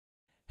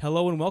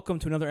Hello and welcome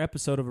to another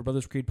episode of our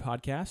Brothers Creed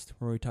podcast,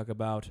 where we talk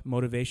about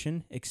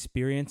motivation,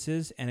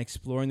 experiences, and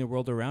exploring the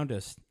world around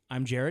us.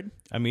 I'm Jared.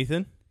 I'm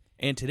Ethan.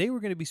 And today we're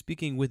going to be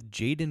speaking with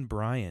Jaden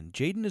Bryan.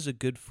 Jaden is a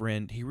good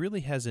friend. He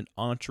really has an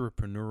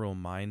entrepreneurial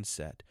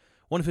mindset.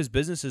 One of his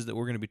businesses that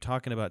we're going to be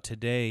talking about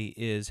today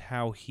is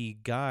how he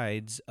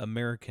guides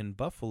American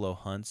buffalo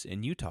hunts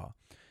in Utah.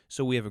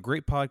 So we have a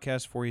great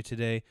podcast for you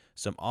today,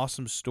 some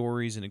awesome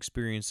stories and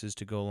experiences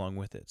to go along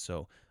with it.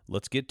 So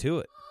let's get to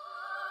it.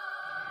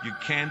 You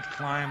can't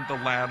climb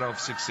the ladder of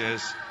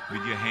success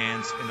with your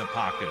hands in the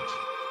pocket.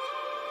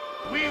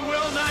 We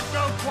will not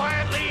go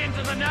quietly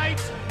into the night.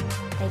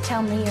 They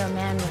tell me you're a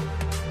man with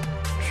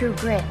true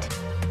grit.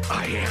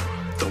 I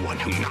am the one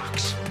who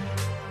knocks.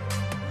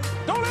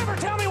 Don't ever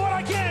tell me what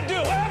I can't do,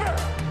 ever!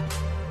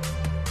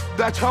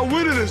 That's how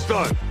winning is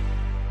done.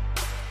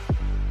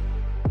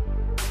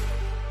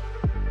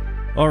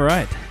 All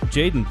right,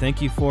 Jaden,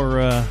 thank you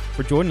for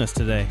joining us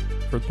today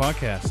for the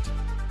podcast.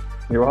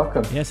 You're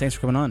welcome. Yes, thanks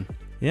for coming on.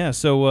 Yeah,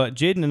 so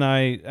Jaden and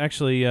I,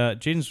 actually,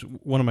 Jaden's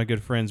one of my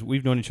good friends.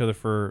 We've known each other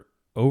for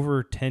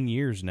over 10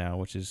 years now,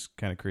 which is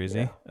kind of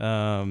crazy.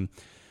 Yeah.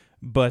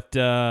 But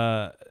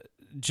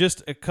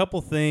just a couple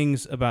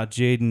things about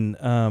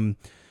Jaden.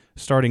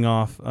 Starting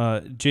off,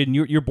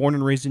 Jaden, you're born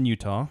and raised in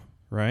Utah,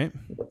 right?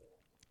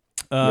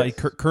 Yes. You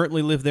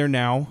currently live there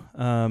now.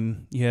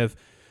 You have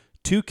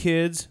 2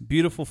 kids,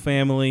 beautiful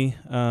family,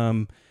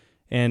 and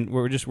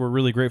we're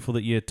really grateful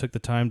that you took the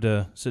time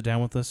to sit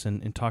down with us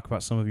and talk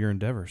about some of your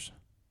endeavors.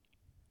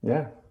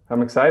 Yeah,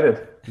 I'm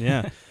excited.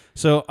 Yeah.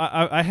 So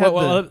I had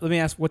let me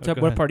ask, what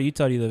part of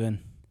Utah do you live in?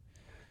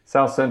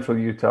 South Central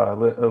Utah.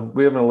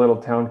 We live in a little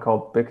town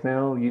called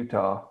Bicknell,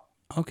 Utah.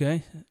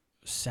 Okay.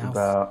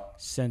 Central.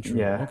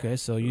 Yeah. Okay,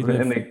 so you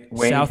In live the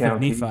Wayne south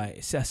County. of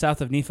Nephi. South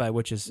of Nephi,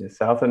 which is... Yeah,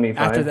 south of Nephi.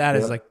 After that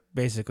is Yep. like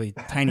basically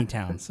tiny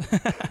towns.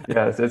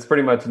 Yeah, it's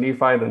pretty much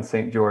Nephi then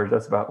St. George.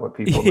 That's about what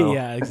people know.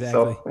 Yeah,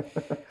 exactly. So,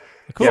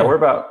 yeah, we're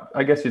about,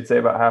 I guess you'd say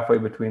about halfway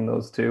between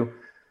those two.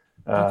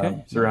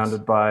 Okay,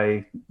 surrounded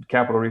by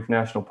Capitol Reef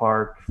National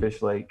Park,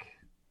 Fish Lake.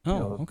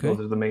 Oh, okay. Those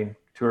are the main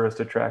tourist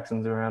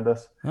attractions around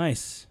us.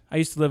 Nice. I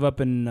used to live up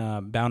in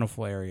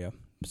Bountiful area,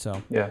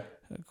 so Yeah.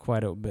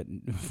 quite a bit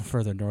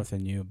further north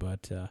than you,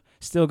 but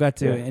still got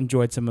to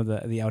enjoy some of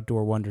the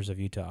outdoor wonders of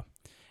Utah.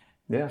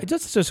 Yeah. It's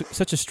just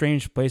such a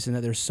strange place in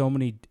that there's so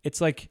many. It's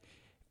like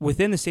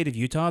within the state of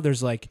Utah,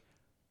 there's like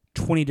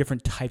 20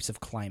 different types of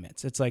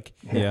climates. It's like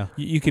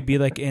you could be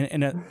like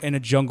in a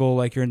jungle,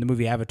 like you're in the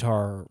movie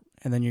Avatar,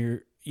 and then you're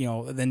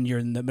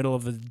in the middle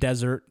of the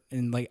desert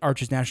in like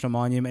Arches National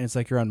Monument, and it's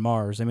like you're on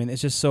Mars. I mean,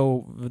 it's just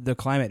the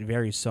climate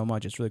varies so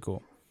much. It's really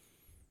cool.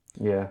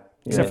 Yeah.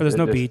 Except for there's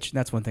no beach.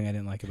 That's one thing I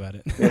didn't like about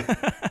it.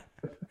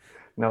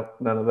 No,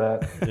 none of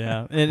that.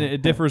 Yeah, and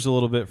it differs a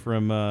little bit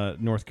from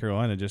North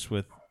Carolina. Just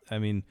with, I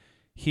mean,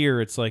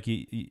 here it's like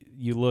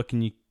you look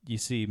and you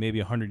see maybe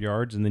 100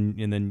 yards, and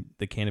then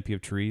the canopy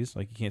of trees,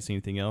 like you can't see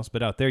anything else.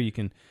 But out there you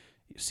can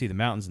see the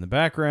mountains in the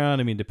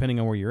background. I mean, depending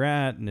on where you're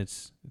at, and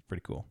it's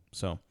pretty cool.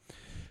 So,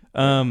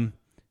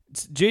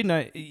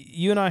 Jaden,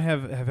 you and I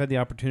have had the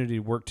opportunity to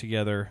work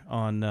together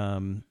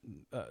on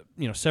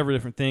several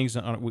different things.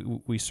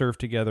 We served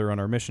together on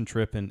our mission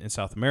trip in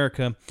South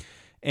America,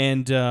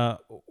 and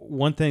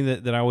one thing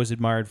that I always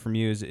admired from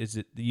you is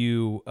that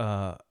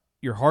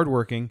you're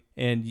hardworking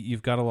and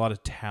you've got a lot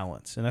of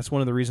talents, and that's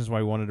one of the reasons why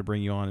we wanted to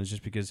bring you on, is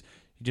just because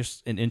you're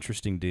just an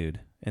interesting dude,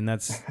 and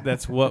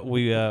that's what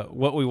we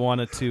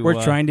wanted to.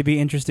 We're trying to be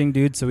interesting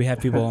dudes, so we have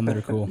people on that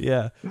are cool.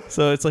 Yeah,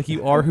 so it's like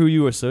you are who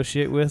you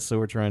associate with, so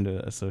we're trying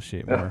to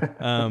associate more.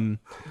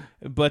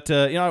 But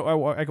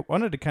I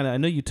wanted to kind of, I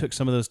know you took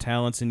some of those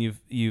talents and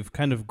you've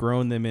kind of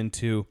grown them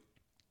into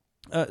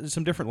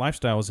some different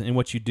lifestyles in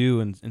what you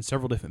do in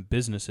several different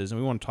businesses, and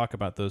we want to talk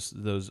about those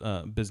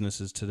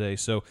businesses today.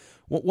 So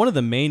one of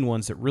the main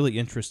ones that really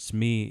interests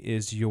me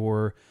is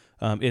your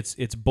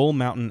it's Bull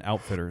Mountain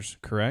Outfitters,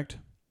 correct?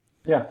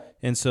 Yeah.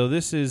 And so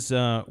this is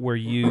where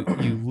you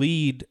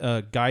lead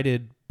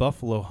guided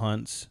buffalo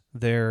hunts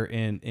there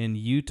in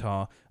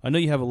Utah. I know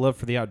you have a love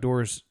for the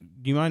outdoors.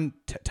 Do you mind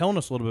telling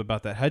us a little bit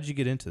about that? How did you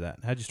get into that?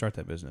 How did you start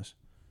that business?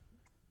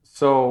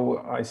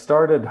 So I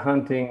started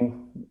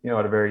hunting,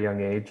 at a very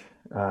young age.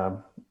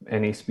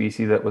 Any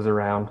species that was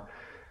around,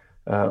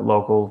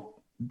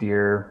 local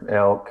deer,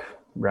 elk,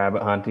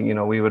 rabbit hunting.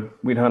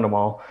 We'd hunt them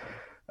all.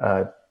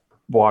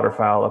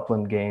 Waterfowl,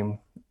 upland game,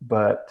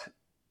 but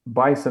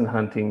bison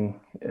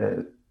hunting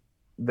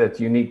that's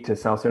unique to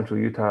South Central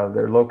Utah.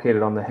 They're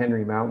located on the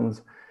Henry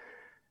Mountains,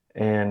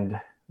 and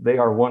they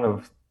are one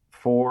of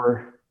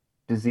 4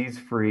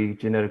 disease-free,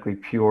 genetically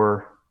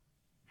pure,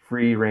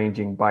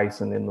 free-ranging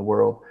bison in the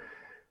world.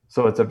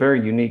 So it's a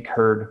very unique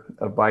herd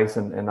of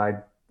bison, and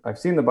I've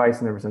seen the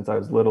bison ever since I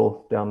was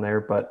little down there,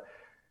 but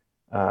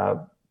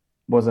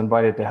was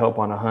invited to help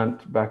on a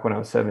hunt back when I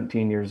was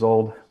 17 years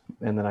old,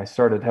 and then I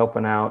started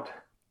helping out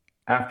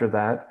after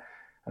that.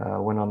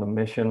 Went on the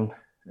mission.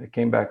 I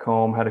came back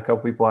home, had a couple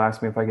people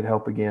ask me if I could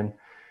help again.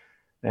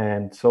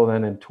 And so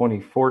then in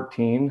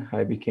 2014,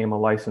 I became a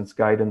licensed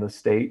guide in the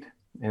state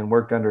and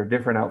worked under a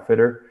different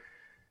outfitter.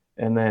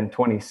 And then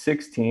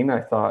 2016,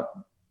 I thought,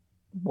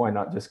 why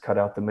not just cut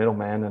out the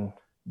middleman and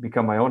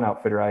become my own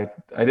outfitter? I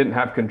didn't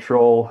have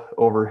control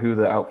over who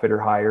the outfitter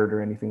hired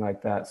or anything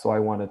like that. So I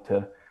wanted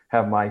to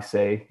have my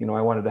say. You know,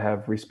 I wanted to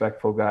have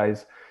respectful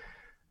guys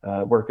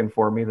working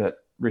for me that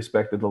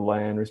respected the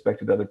land,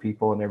 respected other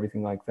people, and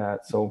everything like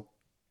that. So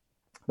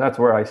that's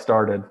where I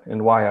started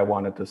and why I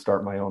wanted to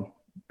start my own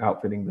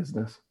outfitting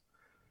business.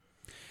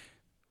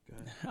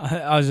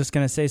 I was just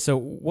gonna say, so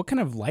what kind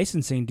of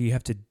licensing do you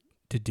have to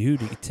do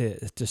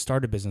to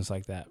start a business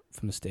like that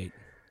from the state?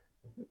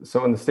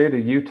 So in the state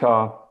of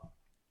Utah,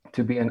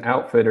 to be an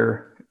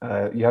outfitter,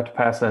 you have to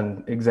pass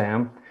an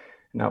exam,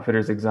 an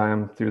outfitter's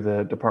exam through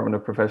the Department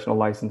of Professional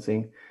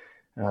Licensing.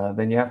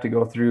 Then you have to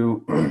go through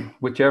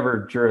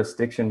whichever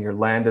jurisdiction your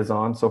land is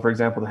on. So for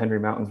example, the Henry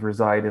Mountains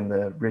reside in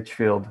the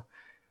Richfield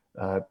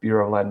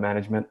Bureau of Land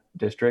Management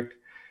District.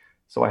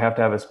 So I have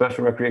to have a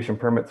special recreation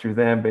permit through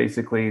them.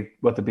 Basically,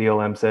 what the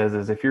BLM says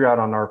is if you're out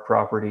on our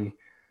property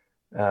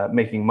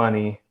making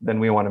money, then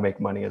we want to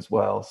make money as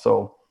well.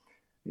 So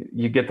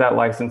you get that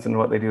license, and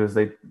what they do is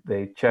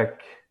they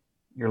check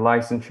your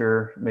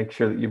licensure, make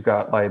sure that you've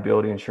got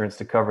liability insurance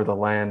to cover the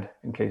land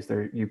in case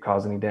you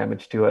cause any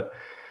damage to it,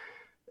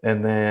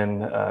 and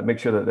then make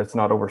sure that it's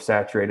not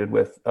oversaturated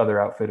with other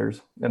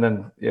outfitters. And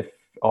then if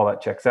all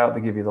that checks out,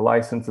 they give you the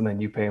license, and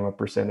then you pay them a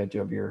percentage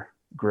of your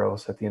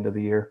gross at the end of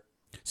the year.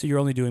 So you're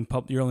only doing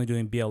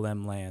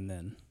BLM land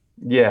then?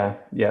 Yeah,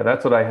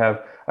 that's what I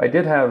have. I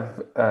did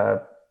have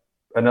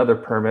another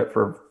permit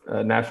for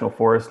national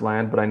forest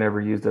land, but I never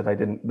used it.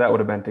 That would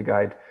have been to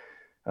guide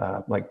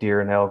like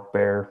deer and elk,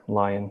 bear,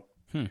 lion.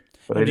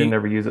 But I didn't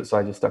ever use it, so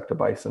I just stuck to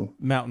bison.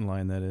 Mountain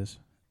lion, that is.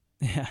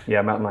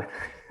 Yeah, mountain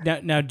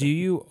lion. Now, do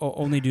you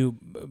only do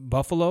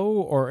buffalo,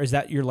 or is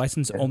that your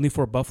license only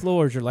for buffalo,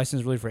 or is your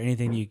license really for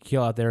anything you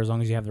kill out there as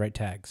long as you have the right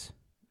tags?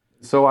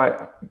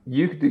 So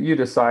you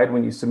decide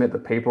when you submit the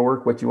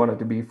paperwork what you want it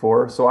to be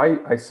for. So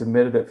I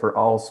submitted it for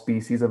all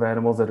species of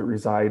animals that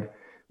reside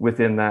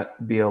within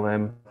that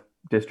BLM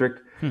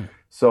district.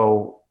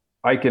 So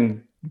I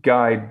can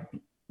guide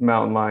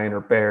mountain lion or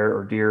bear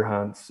or deer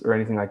hunts or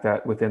anything like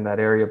that within that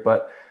area.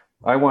 But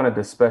I wanted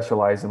to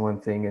specialize in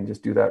one thing and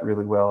just do that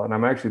really well. And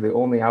I'm actually the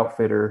only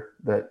outfitter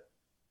that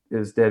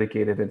is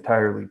dedicated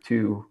entirely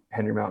to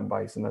Henry Mountain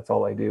bison. That's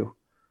all I do.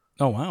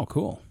 Oh, wow.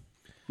 Cool.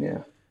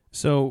 Yeah.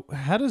 So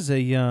how does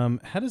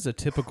a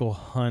typical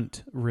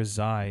hunt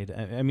reside?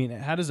 I mean,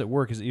 how does it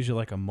work? Is it usually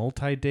like a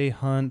multi-day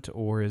hunt,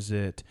 or is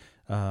it,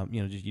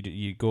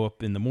 you go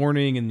up in the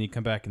morning and you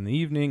come back in the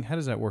evening? How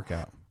does that work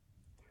out?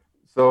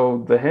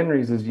 So the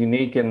Henrys is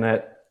unique in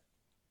that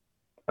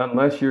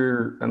unless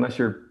you're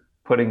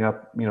putting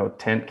up,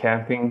 tent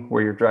camping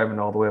where you're driving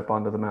all the way up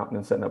onto the mountain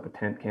and setting up a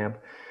tent camp,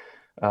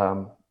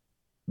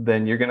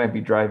 then you're going to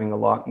be driving a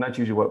lot. And that's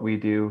usually what we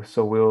do.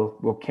 So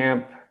we'll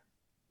camp,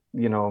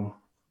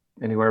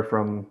 anywhere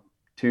from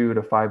 2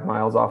 to 5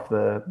 miles off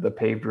the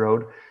paved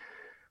road,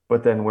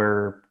 but then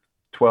we're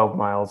 12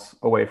 miles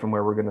away from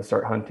where we're going to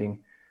start hunting.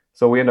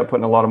 So we end up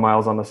putting a lot of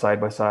miles on the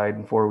side-by-side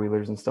and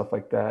four-wheelers and stuff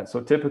like that.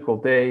 So typical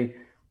day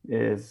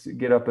is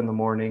get up in the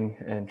morning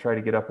and try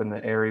to get up in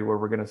the area where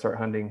we're going to start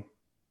hunting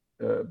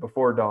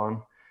before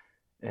dawn,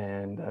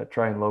 and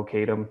try and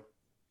locate them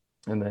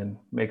and then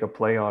make a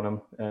play on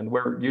them. And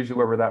where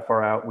we're that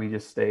far out, we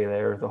just stay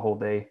there the whole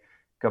day,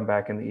 come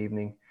back in the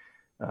evening.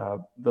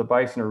 The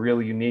bison are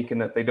really unique in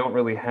that they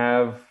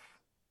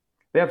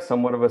have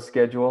somewhat of a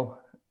schedule,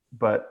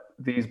 but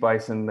these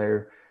bison,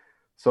 they're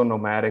so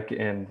nomadic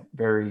and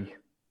very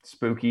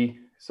spooky.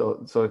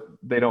 So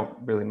they don't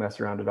really mess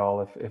around at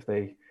all. If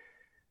they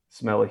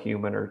smell a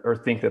human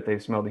or think that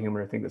they've smelled a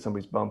human or think that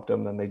somebody's bumped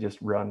them, then they just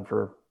run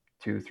for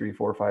 2, 3,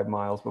 4, 5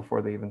 miles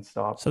before they even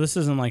stop. So this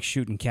isn't like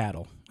shooting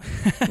cattle.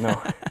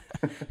 No.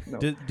 No.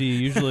 Do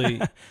you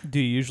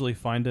usually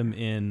find them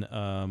in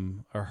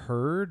a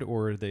herd,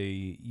 or are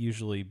they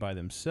usually by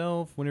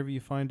themselves whenever you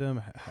find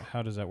them?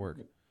 How does that work?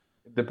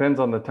 It depends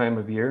on the time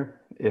of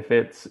year. If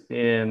it's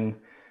in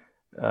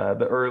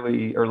the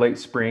early or late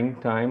spring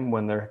time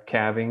when they're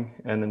calving,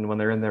 and then when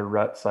they're in their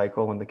rut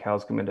cycle, when the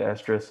cows come into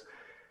estrus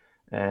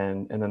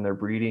and then they're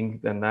breeding,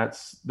 then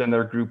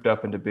they're grouped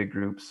up into big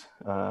groups,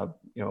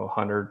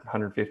 100,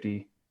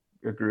 150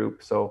 a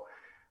group. So,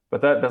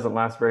 but that doesn't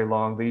last very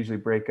long. They usually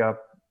break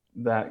up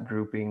that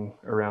grouping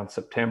around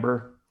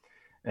September,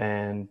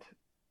 and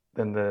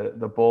then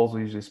the bulls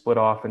will usually split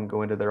off and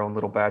go into their own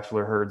little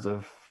bachelor herds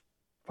of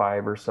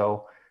 5 or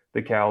so.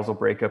 The cows will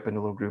break up into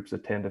little groups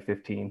of 10 to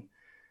 15,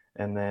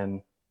 and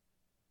then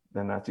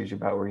that's usually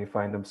about where you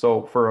find them.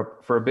 So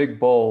for a big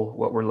bull,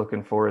 what we're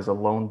looking for is a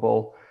lone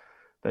bull.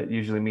 That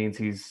usually means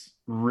he's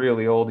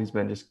really old. He's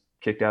been just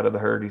kicked out of the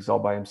herd. He's all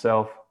by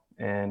himself.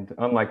 And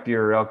unlike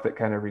deer or elk that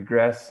kind of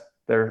regress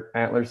their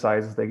antler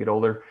size as they get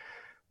older,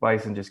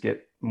 bison just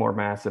get more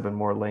massive and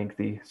more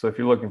lengthy. So if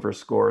you're looking for a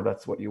score,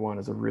 that's what you want,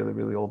 is a really,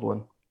 really old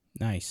one.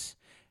 Nice.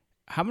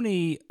 How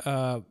many,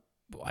 I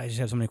just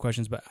have so many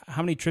questions, but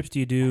how many trips do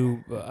you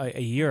do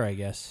a year, I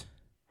guess?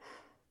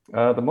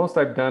 The most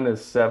I've done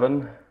is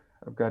 7.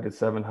 I've guided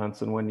 7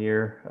 hunts in 1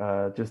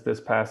 year. Just this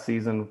past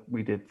season,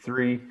 we did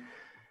 3.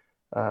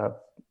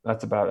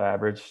 That's about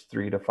average,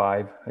 3 to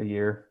 5 a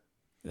year.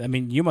 I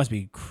mean, you must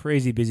be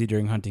crazy busy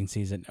during hunting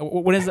season.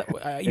 When is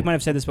that? You might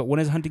have said this, but when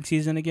is hunting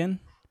season again?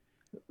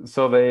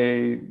 So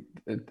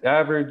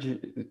average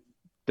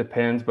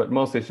depends, but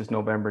mostly it's just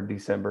November and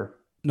December.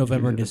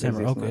 November and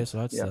December. Okay, months. so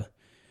that's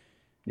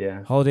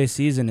the holiday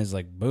season is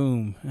like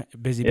boom,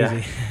 busy.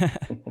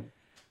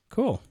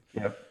 Cool.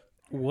 Yep.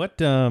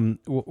 What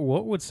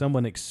would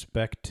someone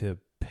expect to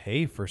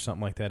pay for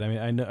something like that? I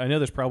mean, I know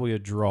there's probably a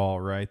draw,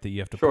 right, that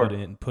you have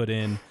to put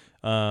in.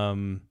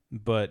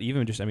 But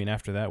even just, I mean,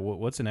 after that,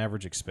 what's an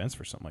average expense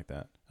for something like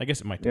that? I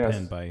guess it might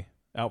depend by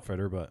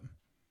outfitter, but.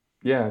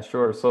 Yeah,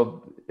 sure.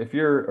 So if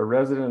you're a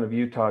resident of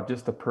Utah,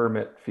 just the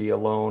permit fee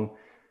alone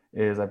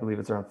is, I believe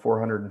it's around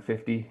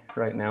 $450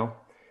 right now.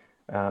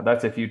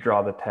 That's if you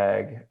draw the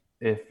tag.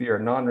 If you're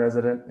a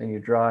non-resident and you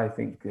draw, I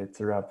think it's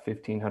around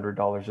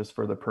 $1,500 just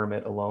for the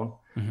permit alone.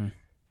 Mm-hmm.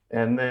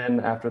 And then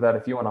after that,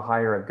 if you want to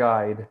hire a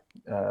guide,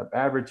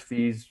 average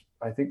fees,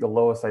 I think the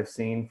lowest I've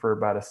seen for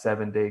about a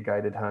 7-day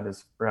guided hunt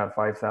is around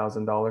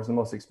 $5,000. The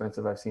most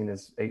expensive I've seen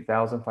is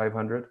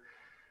 $8,500.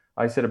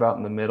 I sit about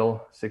in the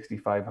middle,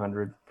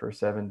 $6,500 for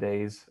 7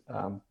 days.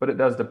 But it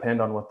does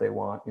depend on what they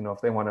want. You know,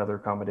 if they want other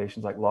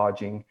accommodations like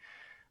lodging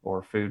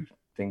or food,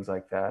 things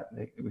like that,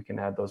 we can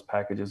add those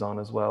packages on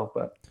as well.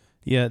 But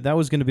yeah, that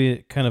was going to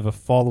be kind of a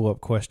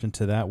follow-up question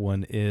to that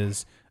one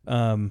is,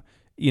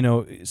 you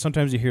know,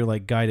 sometimes you hear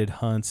like guided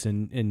hunts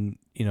and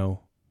you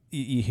know,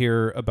 you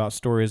hear about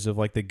stories of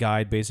like the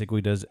guide basically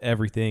does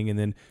everything and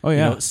then you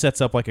know, sets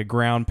up like a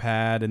ground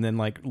pad and then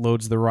like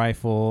loads the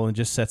rifle and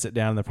just sets it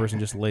down and the person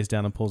just lays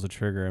down and pulls the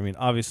trigger. I mean,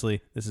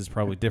 obviously this is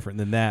probably different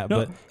than that,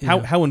 but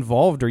how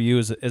involved are you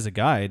as a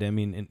guide? I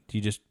mean, do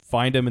you just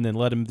find them and then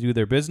let them do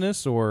their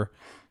business, or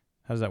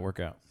how does that work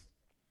out?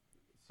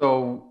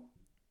 So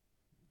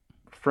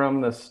from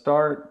the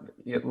start,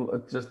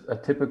 just a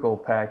typical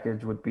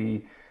package would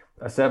be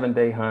a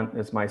 7-day hunt.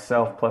 It's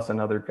myself plus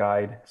another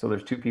guide. So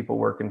there's 2 people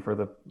working for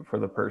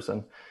the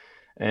person,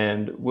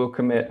 and we'll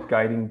commit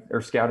guiding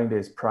or scouting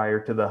days prior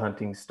to the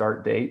hunting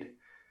start date.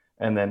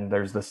 And then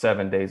there's the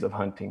 7 days of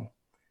hunting.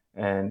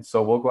 And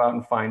so we'll go out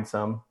and find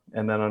some.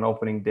 And then on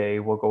opening day,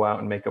 we'll go out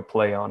and make a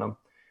play on them.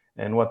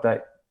 And what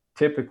that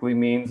typically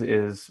means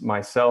is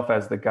myself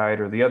as the guide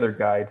or the other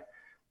guide,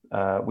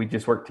 we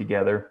just work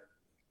together,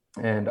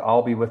 and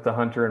I'll be with the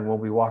hunter and we'll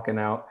be walking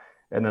out.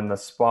 And then the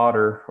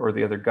spotter or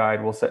the other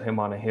guide will set him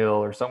on a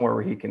hill or somewhere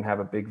where he can have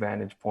a big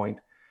vantage point.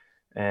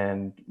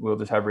 And we'll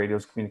just have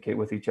radios communicate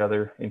with each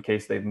other in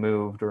case they've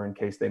moved or in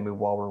case they move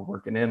while we're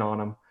working in on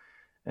them.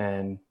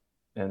 And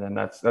then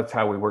that's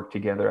how we work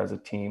together as a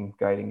team,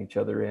 guiding each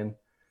other in.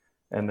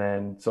 And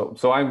then,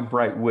 so I'm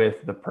right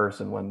with the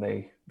person when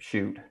they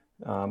shoot.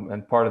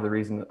 And part of the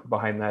reason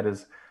behind that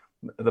is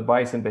the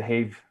bison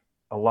behave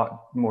a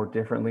lot more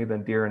differently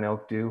than deer and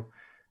elk do.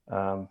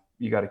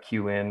 You got to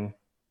cue in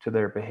to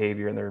their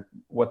behavior and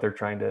what they're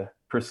trying to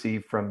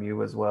perceive from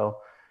you as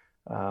well.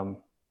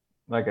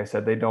 Like I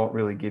said, they don't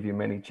really give you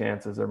many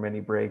chances or many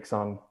breaks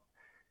on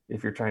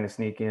if you're trying to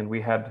sneak in. We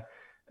had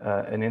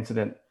an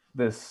incident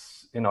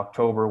in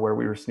October where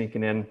we were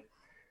sneaking in,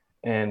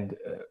 and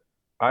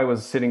I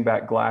was sitting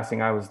back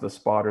glassing. I was the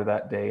spotter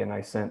that day, and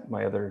I sent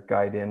my other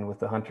guide in with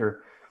the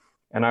hunter,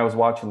 and I was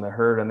watching the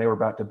herd, and they were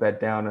about to bed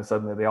down, and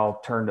suddenly they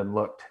all turned and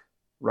looked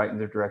right in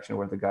the direction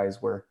where the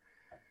guys were.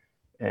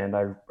 And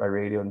I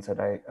radioed and said,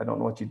 I don't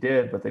know what you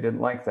did, but they didn't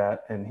like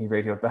that. And he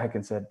radioed back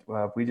and said,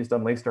 well, we just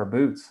unlaced our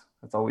boots.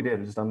 That's all we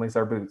did, just unlace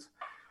our boots.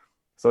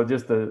 So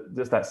just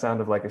that sound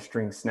of like a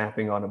string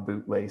snapping on a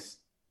boot lace,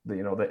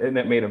 and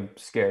that made them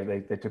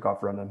scared. They took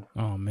off running.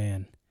 Oh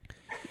man.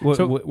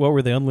 What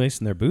were they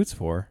unlacing their boots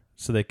for?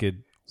 So they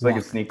could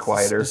sneak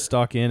quieter,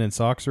 stalk in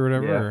socks or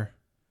whatever. Yeah. Or?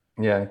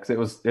 Yeah,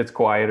 because it's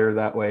quieter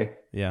that way.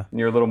 Yeah, and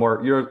you're a little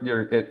more.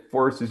 It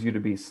forces you to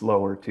be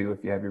slower too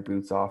if you have your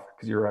boots off,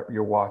 because you're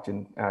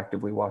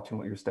actively watching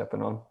what you're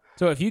stepping on.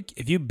 So if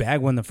you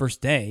bag one the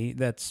first day,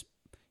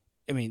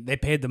 they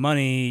paid the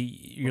money.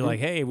 You're like,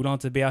 hey, we don't have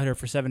to be out here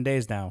for 7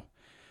 days now.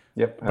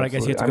 Yep, but absolutely. I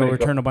guess you have to go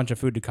return a bunch of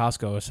food to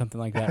Costco or something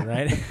like that,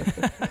 right?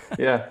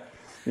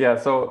 Yeah.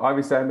 So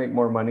obviously, I make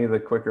more money the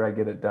quicker I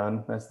get it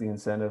done. That's the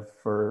incentive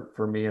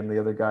for me and the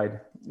other guide,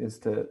 is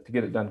to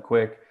get it done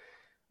quick.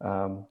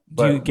 Do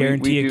you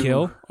guarantee a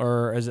kill,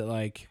 or is it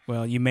like,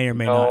 well, you may or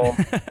may not?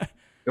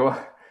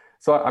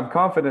 So I'm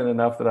confident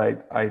enough that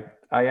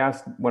I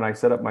asked, when I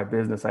set up my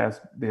business, I asked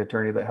the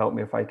attorney that helped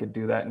me if I could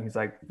do that. And he's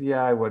like,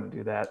 yeah, I wouldn't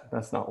do that.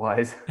 That's not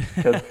wise.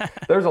 Because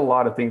there's a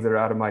lot of things that are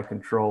out of my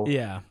control.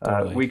 Yeah,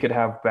 totally. We could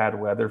have bad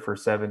weather for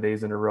 7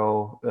 days in a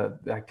row,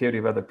 the activity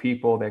of other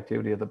people, the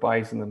activity of the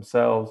bison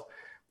themselves,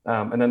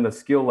 and then the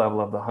skill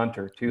level of the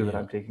hunter too, that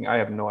I'm taking. I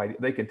have no idea.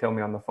 They can tell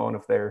me on the phone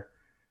if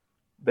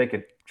they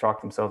could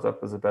chalk themselves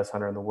up as the best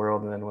hunter in the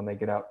world, and then when they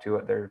get out to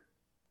it, they're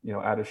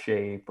out of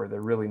shape, or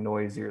they're really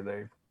noisy, or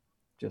they're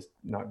just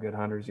not good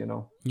hunters.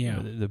 Yeah,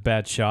 the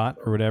bad shot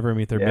or whatever. I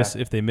mean,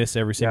 if they miss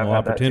every single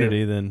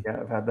opportunity, then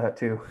I've had that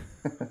too.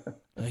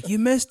 Like, you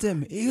missed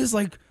him. He was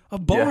like a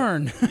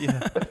barn.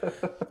 Yeah.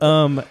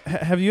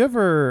 Have you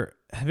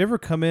ever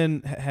come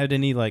in, had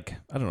any, like,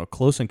 I don't know,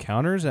 close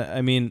encounters?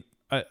 I mean,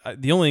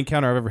 the only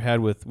encounter I've ever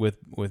had with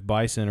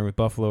bison or with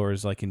buffalo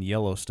is like in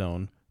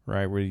Yellowstone,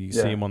 right, where you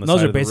see them on the Those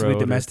side are of the basically road.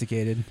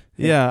 domesticated.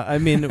 Yeah, I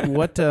mean,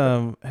 what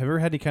have you ever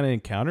had any kind of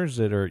encounters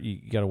that are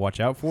you got to watch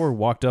out for?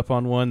 Walked up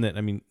on one that,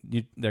 I mean,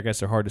 I guess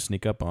they're hard to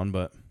sneak up on,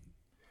 but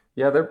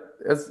Yeah,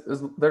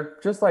 they're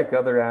just like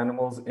other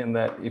animals in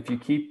that if you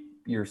keep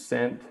your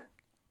scent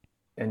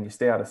and you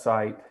stay out of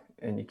sight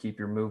and you keep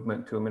your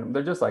movement to a minimum,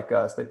 they're just like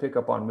us. They pick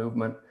up on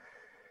movement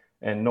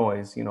and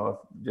noise,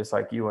 just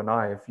like you and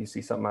I. If you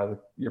see something out of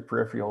your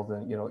peripheral,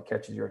 then it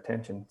catches your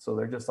attention. So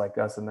they're just like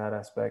us in that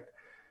aspect.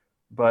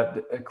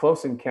 But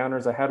close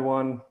encounters, I had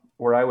one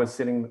where I was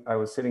sitting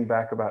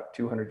back about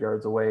 200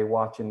 yards away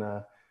watching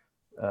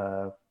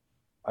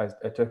I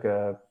took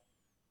a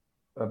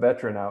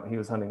veteran out. He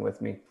was hunting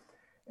with me,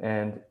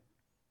 and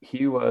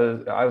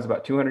I was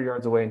about 200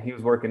 yards away, and he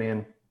was working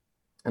in,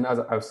 and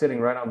I was sitting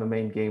right on the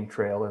main game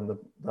trail, and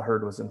the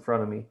herd was in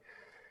front of me.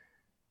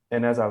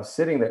 And as I was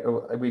sitting there,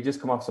 we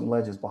just come off some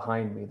ledges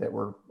behind me that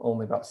were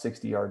only about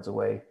 60 yards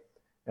away,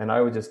 and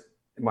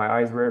my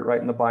eyes were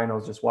right in the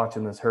binos, just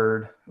watching this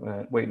herd,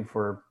 waiting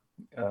for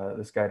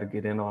this guy to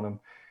get in on him.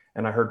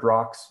 And I heard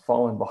rocks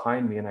falling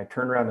behind me, and I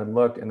turned around and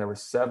looked, and there were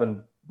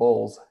 7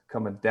 bulls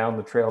coming down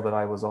the trail that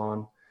I was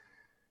on.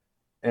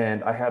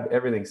 And I had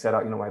everything set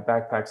out, my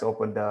backpack's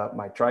opened up,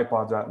 my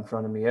tripod's out in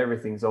front of me,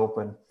 everything's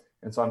open.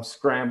 And so I'm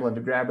scrambling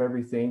to grab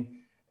everything.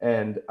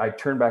 And I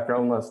turned back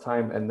around one last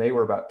time, and they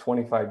were about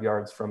 25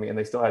 yards from me, and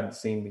they still hadn't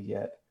seen me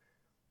yet.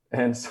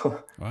 And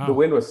so The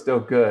wind was still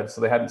good, so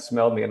they hadn't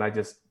smelled me. And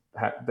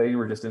they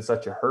were just in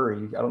such a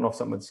hurry. I don't know if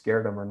something had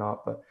scared them or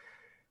not, but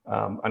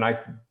and I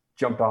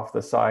jumped off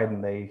the side,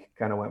 and they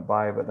kind of went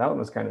by. But that one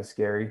was kind of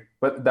scary.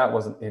 But that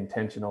wasn't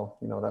intentional.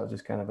 That was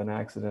just kind of an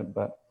accident.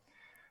 But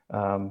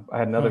I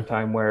had another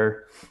time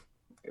where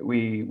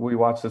we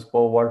watched this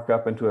bull walk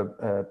up into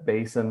a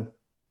basin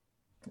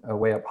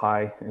way up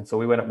high. And so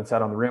we went up and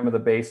sat on the rim of the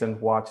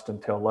basin, watched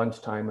until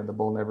lunchtime, and the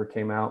bull never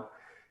came out.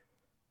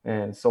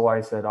 And so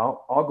I said,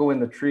 I'll go in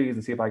the trees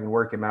and see if I can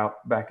work him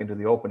out back into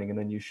the opening, and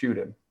then you shoot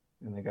him.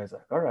 And the guy's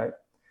like, all right.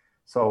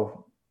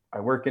 So I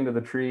work into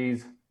the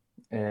trees,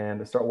 and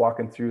I start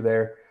walking through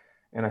there,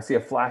 and I see a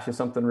flash of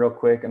something real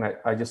quick. And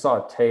I just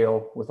saw a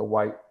tail with a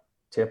white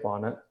tip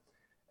on it.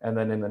 And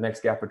then in the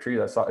next gap of trees,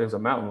 I saw it was a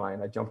mountain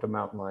lion. I jumped a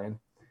mountain lion.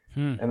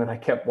 And then I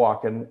kept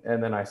walking,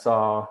 and then I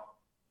saw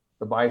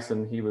the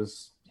bison. He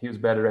was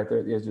bedded right there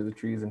at the edge of the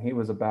trees, and he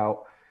was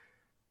about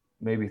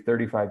maybe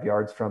 35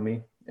 yards from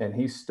me. And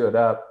he stood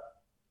up,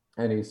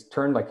 and he's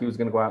turned like he was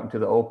going to go out into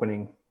the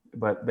opening,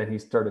 but then he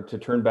started to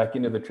turn back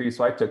into the tree.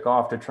 So I took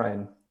off to try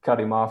and cut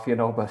him off,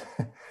 but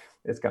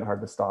it's kind of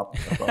hard to stop.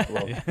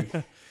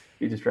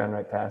 He just ran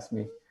right past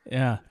me.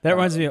 Yeah, that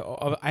reminds me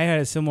of, I had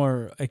a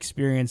similar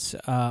experience.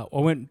 I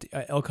went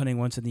elk hunting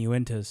once in the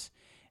Uintas,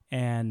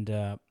 and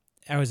that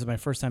was my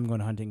first time going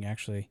hunting,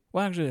 actually.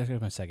 Well, actually, that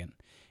was my second.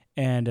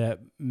 And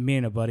me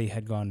and a buddy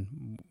had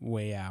gone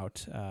way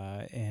out,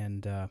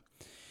 and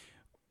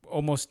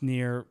almost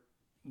near,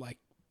 like,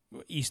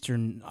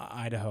 eastern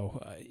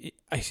Idaho,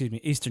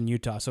 eastern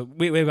Utah. So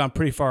we've gone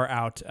pretty far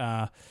out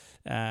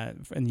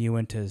in the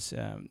Uintas,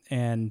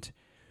 and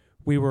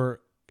we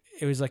were...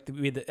 It was like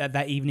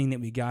that evening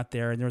that we got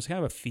there, and there was kind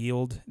of a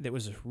field that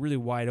was really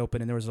wide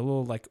open, and there was a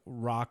little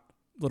rock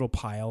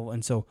pile.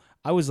 And so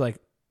I was like,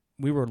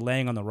 we were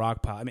laying on the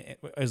rock pile. I mean, it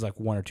was like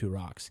 1 or 2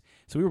 rocks.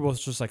 So we were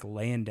both just like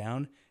laying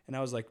down, and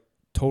I was like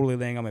totally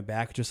laying on my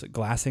back, just like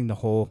glassing the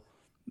whole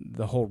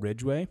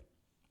ridgeway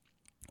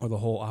or the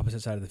whole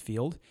opposite side of the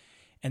field.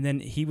 And then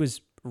he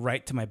was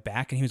right to my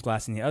back, and he was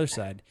glassing the other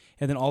side.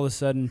 And then all of a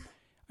sudden,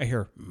 I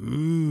hear,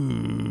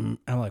 and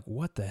I'm like,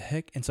 what the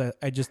heck? And so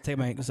I just take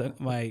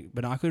my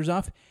binoculars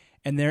off,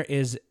 and there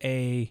is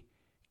a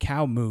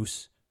cow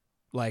moose,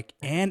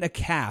 and a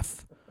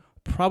calf,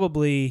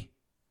 probably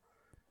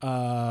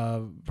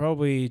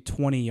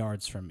 20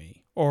 yards from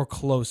me or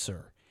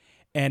closer.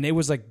 And it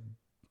was like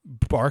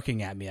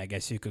barking at me, I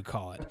guess you could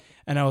call it.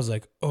 And I was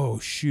like, oh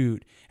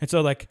shoot. And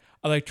so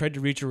I tried to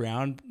reach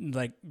around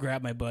and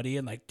grab my buddy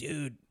and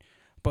dude,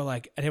 but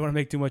I didn't want to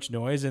make too much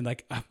noise, and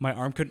my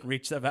arm couldn't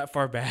reach that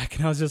far back,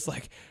 and I was just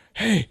like,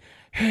 hey,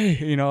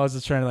 I was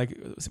just trying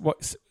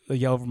to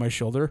yell over my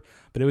shoulder,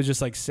 but it was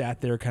just sat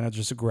there kind of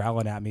just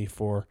growling at me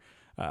for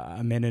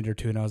a minute or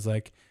two, and I was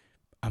like,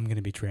 I'm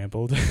gonna be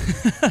trampled.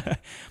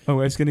 My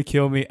wife's gonna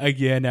kill me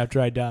again after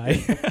I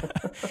die.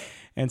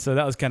 And so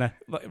that was kind of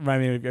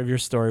reminding me of your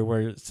story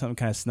where something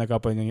kind of snuck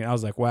up on you. I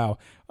was like, wow,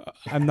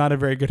 I'm not a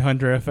very good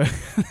hunter if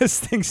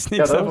this thing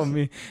sneaks up on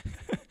me.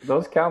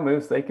 Those cow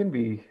moose,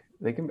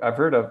 I've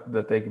heard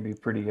that they can be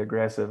pretty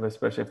aggressive,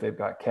 especially if they've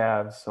got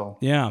calves. So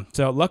yeah.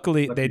 So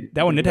luckily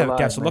that one did have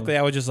calves. So luckily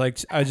I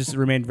just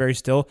remained very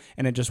still,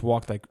 and it just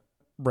walked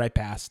right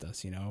past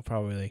us,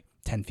 probably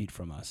 10 feet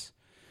from us.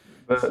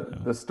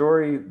 But the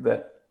story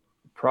that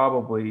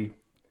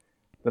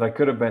I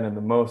could have been in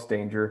the most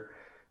danger,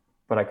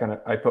 but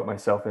I put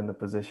myself in the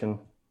position.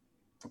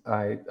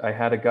 I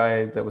had a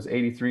guy that was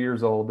 83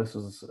 years old. This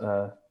was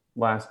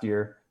last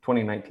year,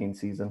 2019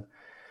 season,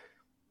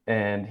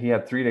 and he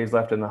had 3 days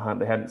left in the hunt.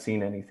 They hadn't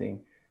seen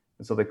anything,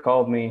 and so they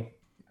called me.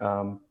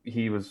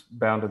 He was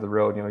bound to the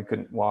road. He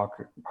couldn't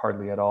walk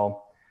hardly at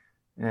all.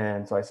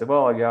 And so I said,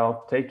 well, yeah,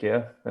 I'll take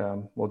you.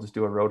 We'll just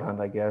do a road hunt,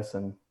 I guess.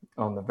 And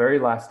on the very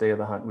last day of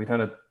the hunt, we'd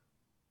hunted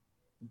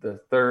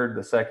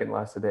the second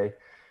last day,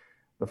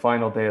 the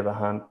final day of the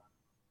hunt.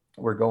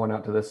 We're going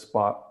out to this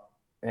spot,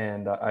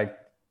 and I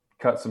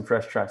cut some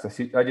fresh tracks.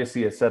 I just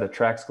see a set of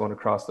tracks going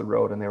across the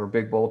road, and they were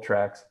big bull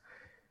tracks.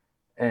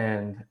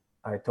 And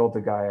I told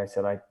the guy, I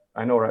said,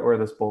 I know right where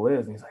this bull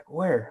is. And he's like,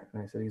 where?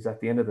 And I said, he's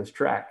at the end of this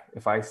track.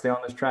 If I stay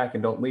on this track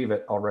and don't leave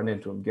it, I'll run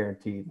into him,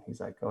 guaranteed. He's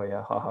like, oh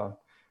yeah, haha,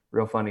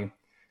 real funny.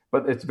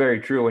 But it's very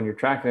true. When you're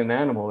tracking an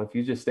animal, if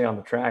you just stay on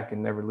the track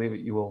and never leave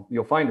it,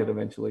 you'll find it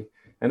eventually.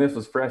 And this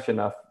was fresh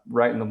enough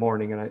right in the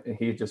morning, and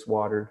he had just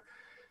watered.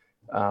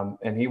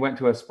 And he went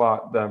to a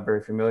spot that I'm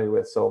very familiar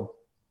with. So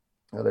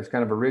there's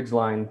kind of a ridge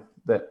line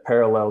that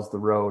parallels the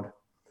road.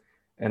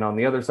 And on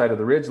the other side of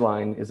the ridge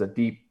line is a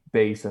deep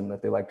basin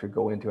that they like to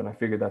go into. And I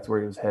figured that's where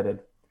he was headed.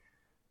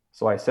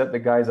 So I set the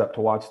guys up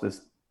to watch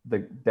this, the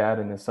dad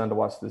and his son, to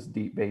watch this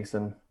deep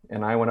basin.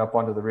 And I went up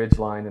onto the ridge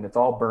line, and it's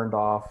all burned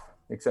off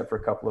except for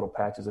a couple little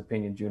patches of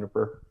pinyon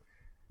juniper.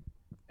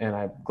 And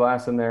I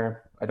glass in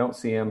there. I don't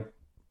see him.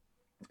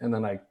 And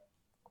then I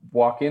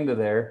walk into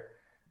there,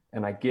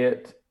 and I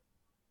get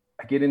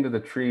into the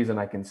trees, and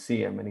I can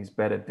see him, and he's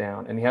bedded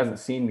down, and he hasn't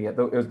seen me yet.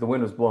 The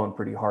wind was blowing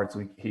pretty hard,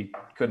 so he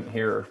couldn't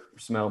hear or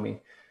smell me.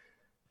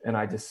 And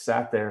I just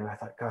sat there, and I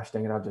thought, gosh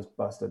dang it, I've just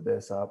busted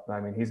this up. I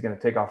mean, he's going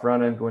to take off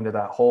running, go into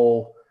that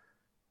hole.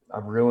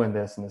 I've ruined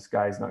this, and this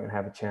guy's not going to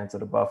have a chance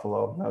at a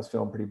buffalo. And I was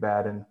feeling pretty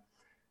bad. And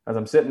as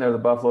I'm sitting there, the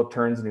buffalo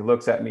turns, and he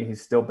looks at me.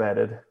 He's still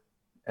bedded.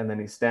 And then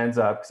he stands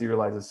up because he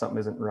realizes something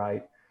isn't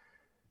right.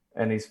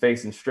 And he's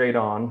facing straight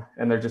on,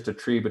 and there's just a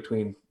tree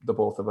between the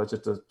both of us,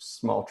 just a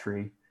small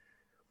tree.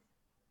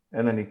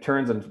 And then he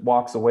turns and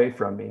walks away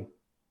from me.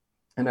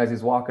 And as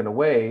he's walking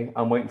away,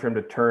 I'm waiting for him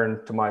to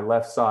turn to my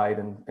left side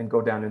and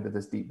go down into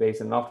this deep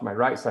basin. And off to my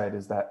right side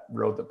is that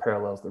road that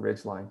parallels the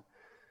ridge line.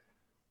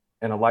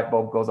 And a light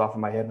bulb goes off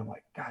in my head, and I'm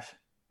like, gosh,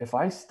 if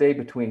I stay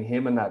between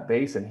him and that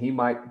basin, he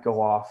might go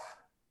off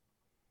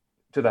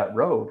to that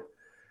road.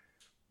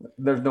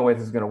 There's no way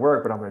this is going to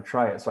work, but I'm going to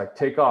try it. So I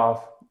take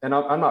off, and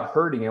I'm not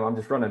hurting him. I'm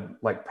just running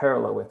like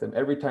parallel with him.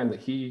 Every time that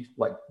he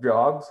like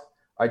jogs,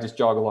 I just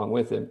jog along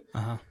with him.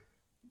 Uh-huh.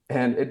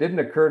 And it didn't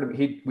occur to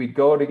me, we'd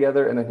go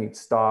together, and then he'd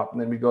stop,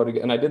 and then we'd go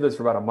together. And I did this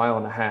for about 1.5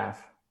 miles.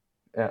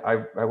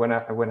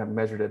 I went and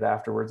measured it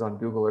afterwards on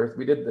Google Earth.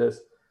 We did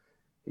this.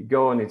 He'd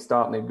go and he'd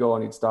stop, and he'd go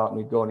and he'd stop, and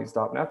he'd go and he'd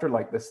stop. And after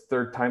like this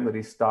third time that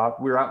he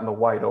stopped, we were out in the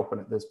wide open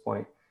at this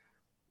point.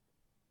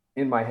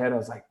 In my head, I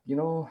was like,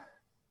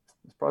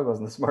 this probably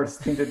wasn't the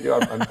smartest thing to do.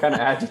 I'm kind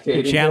of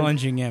agitating. You're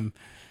challenging him.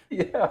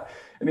 Yeah.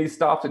 And he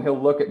stops, and he'll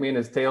look at me, and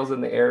his tail's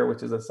in the air,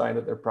 which is a sign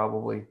that they're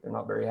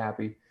not very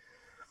happy.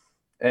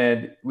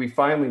 And we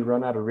finally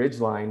run out of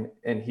ridgeline,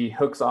 and he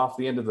hooks off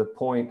the end of the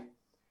point.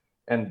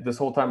 And this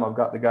whole time I've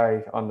got the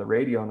guy on the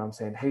radio, and I'm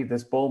saying, hey,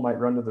 this bull might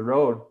run to the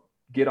road.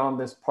 Get on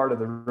this part of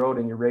the road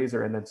in your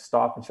razor, and then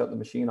stop and shut the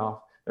machine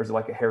off. There's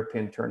like a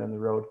hairpin turn in the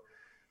road.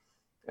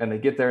 And they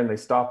get there, and they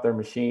stop their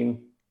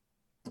machine.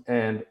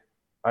 And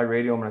I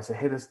radio him, and I say,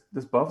 hey,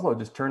 this buffalo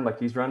just turned, like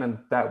he's running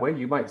that way.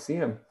 You might see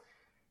him.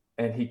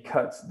 And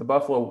the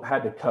buffalo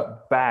had to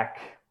cut back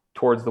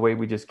towards the way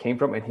we just came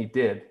from. And he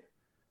did.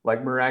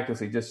 Like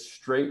miraculously, just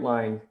straight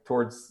line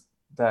towards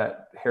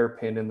that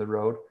hairpin in the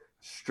road,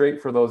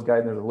 straight for those guys.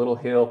 And there's a little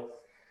hill.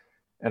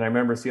 And I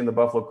remember seeing the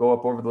buffalo go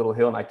up over the little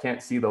hill, and I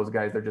can't see those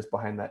guys. They're just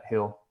behind that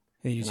hill.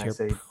 And I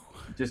say,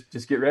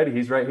 just get ready.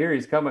 He's right here.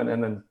 He's coming.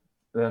 And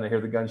then I hear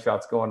the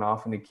gunshots going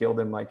off, and he killed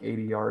him like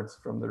 80 yards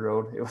from the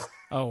road. It was,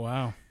 oh,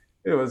 wow.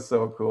 It was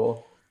so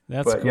cool.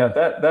 But cool. Yeah,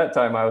 that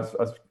time I was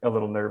a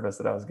little nervous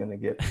that I was going to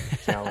get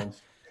challenged.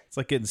 It's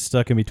like getting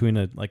stuck in between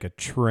a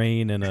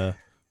train and a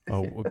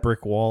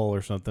brick wall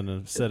or something,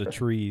 a set of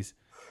trees.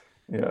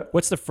 Yeah.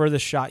 What's the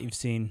furthest shot you've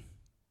seen?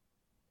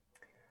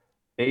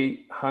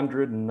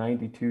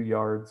 892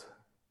 yards.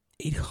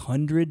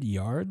 800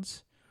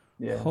 yards?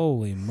 Yeah.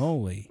 Holy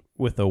moly.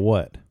 With a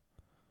what?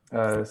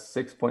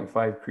 6.5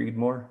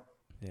 Creedmoor.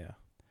 Yeah.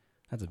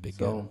 That's a big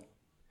gun.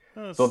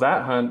 So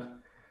that hunt,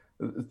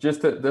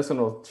 this one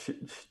will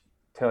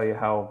tell you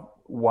how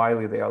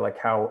wily they are, like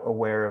how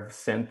aware of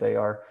scent they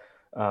are.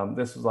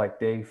 This was like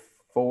day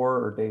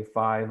 4 or day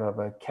 5 of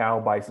a cow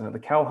bison. And the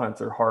cow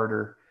hunts are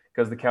harder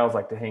because the cows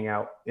like to hang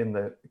out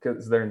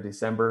because they're in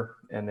December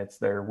and it's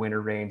their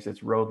winter range.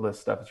 It's roadless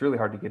stuff. It's really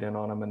hard to get in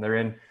on them. And they're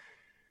in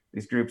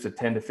these groups of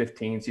 10 to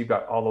 15. So you've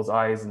got all those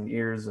eyes and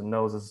ears and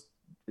noses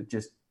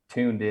just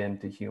tuned in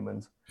to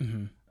humans.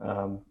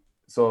 Mm-hmm.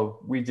 So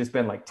we've just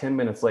been like 10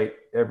 minutes late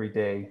every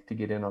day to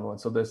get in on one.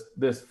 So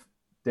this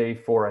day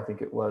 4, I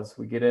think it was,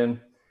 we get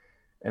in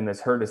and this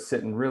herd is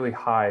sitting really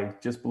high,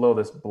 just below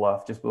this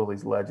bluff, just below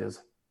these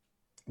ledges.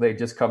 They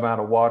just come out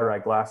of water. I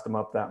glassed them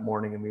up that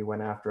morning and we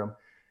went after them.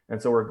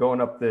 And so we're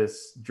going up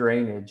this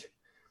drainage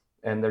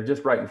and they're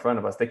just right in front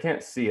of us. They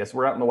can't see us.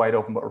 We're out in the wide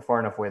open, but we're far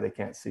enough away they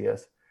can't see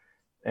us.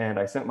 And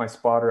I sent my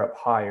spotter up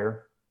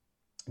higher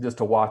just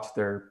to watch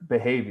their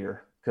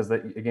behavior, because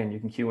again, you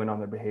can cue in on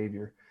their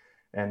behavior.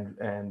 And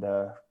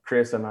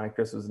Chris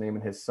was his name,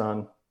 and his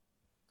son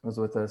was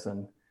with us.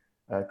 And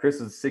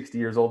Chris is 60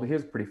 years old. He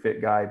was a pretty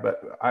fit guy,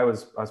 but I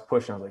was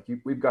pushing. I was like,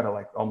 we've got to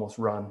like almost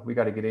run. We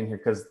got to get in here,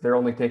 because they're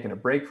only taking a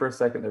break for a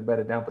second. They're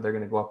bedded down, but they're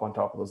going to go up on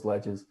top of those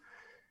ledges.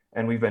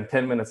 And we've been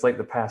 10 minutes late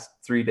the past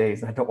 3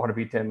 days, and I don't want to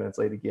be 10 minutes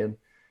late again.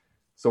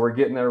 So we're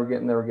getting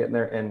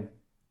there. And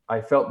I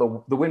felt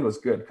the wind was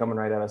good coming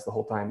right at us the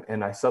whole time.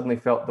 And I suddenly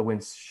felt the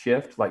wind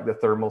shift, like the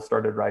thermal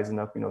started rising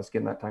up. It's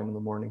getting that time in the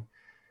morning.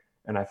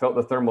 And I felt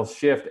the thermal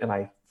shift, and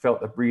I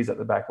felt the breeze at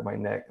the back of my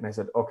neck. And I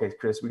said, okay,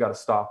 Chris, we got to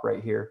stop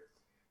right here.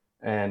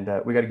 And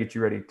we got to get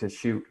you ready to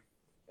shoot.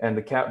 And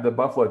the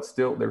buffalo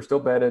they were still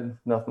bedded.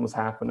 Nothing was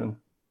happening.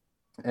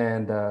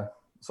 And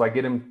so I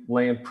get him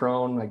laying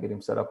prone. I get him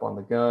set up on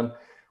the gun.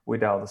 We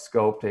dial the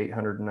scope to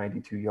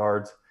 892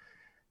 yards.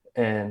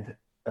 And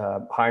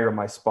higher,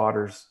 my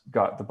spotters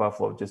got the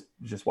buffalo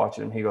just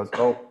watching him. He goes,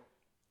 oh,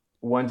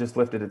 one just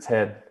lifted its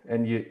head.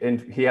 And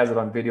he has it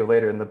on video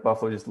later, and the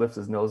buffalo just lifts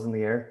his nose in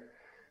the air.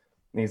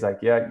 And he's like,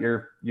 yeah,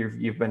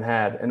 you've been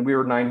had. And we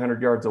were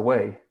 900 yards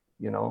away,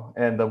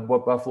 and the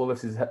buffalo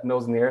lifts his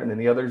nose in the air, and then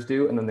the others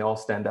do. And then they all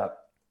stand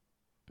up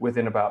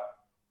within about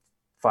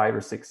 5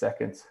 or 6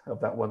 seconds of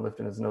that one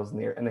lifting his nose in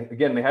the air. And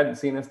they hadn't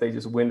seen us. They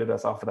just winded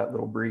us off of that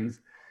little breeze.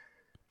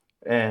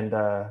 And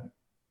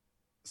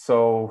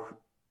so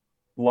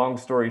long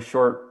story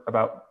short,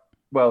 I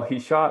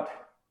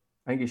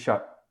think he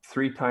shot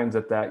 3 times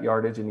at that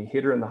yardage, and he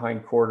hit her in the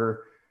hind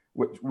quarter,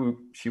 which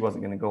she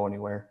wasn't going to go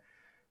anywhere.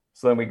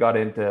 So then we got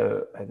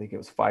into, I think it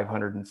was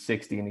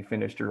 560, and he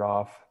finished her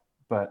off.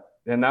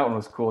 And that one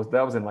was cool.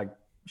 That was in like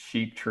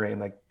sheep terrain,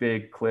 like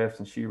big cliffs,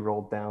 and she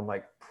rolled down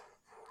like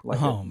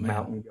a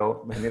mountain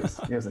goat. Man, it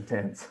was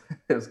intense.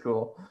 It was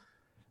cool.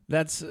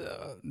 That's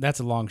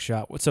a long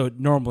shot. So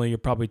normally you're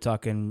probably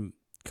talking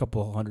a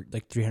couple hundred,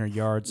 like 300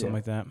 yards, something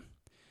like that.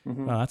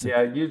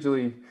 Mm-hmm.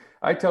 Usually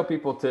I tell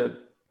people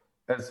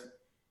I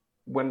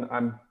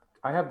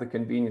have the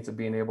convenience of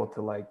being able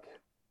to like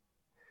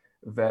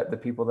vet the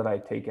people that I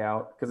take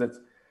out, because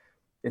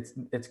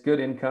it's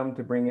good income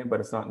to bring in, but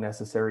it's not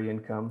necessary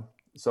income.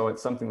 So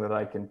it's something that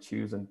I can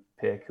choose and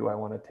pick who I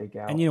want to take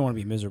out. And you don't want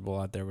to be miserable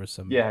out there with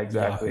some. Yeah,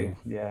 exactly.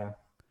 Yahoo.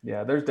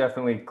 Yeah. There's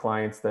definitely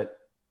clients that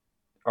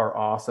are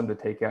awesome to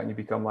take out and you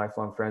become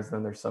lifelong friends. And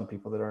then there's some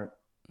people that aren't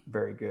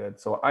very good.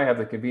 So I have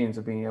the convenience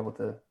of being able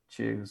to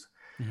choose.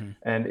 Mm-hmm.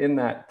 And in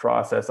that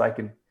process,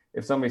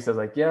 if somebody says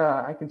like,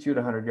 yeah, I can shoot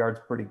 100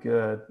 yards pretty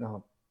good.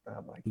 No,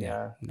 I'm like,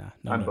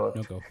 I'm booked.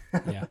 No go.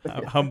 Yeah.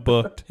 I'm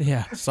booked.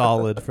 Yeah.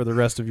 Solid for the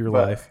rest of your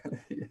life.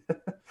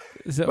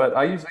 So, but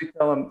I usually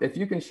tell them, if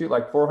you can shoot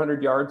like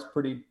 400 yards,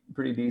 pretty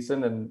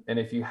decent. And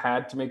if you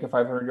had to make a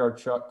 500 yard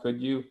shot,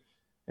 could you?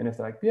 And if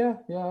they're like, yeah,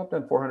 I've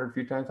done 400 a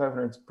few times,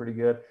 500 is pretty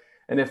good.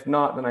 And if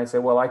not, then I say,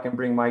 well, I can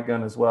bring my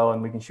gun as well,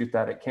 and we can shoot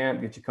that at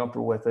camp, get you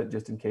comfortable with it,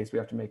 just in case we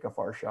have to make a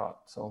far shot.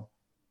 So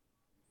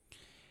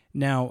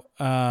now,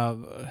 I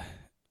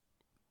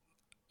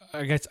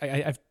guess I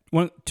have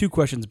two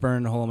questions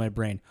burning a hole in my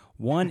brain.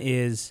 One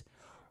is,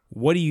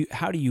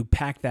 how do you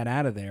pack that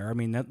out of there? I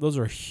mean, those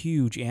are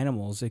huge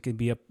animals. It could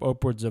be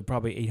upwards of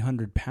probably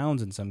 800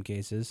 pounds in some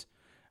cases.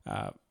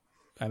 I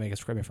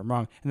guess correct me if I'm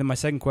wrong. And then my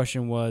second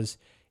question was,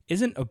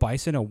 isn't a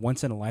bison a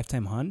once in a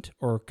lifetime hunt,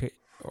 or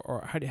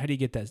how do you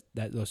get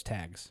those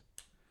tags?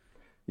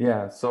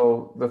 Yeah.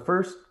 So the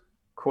first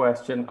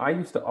question, I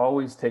used to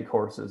always take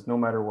horses, no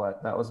matter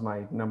what. That was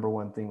my number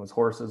one thing, was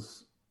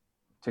horses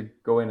to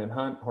go in and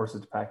hunt,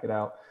 horses to pack it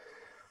out.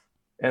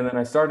 And then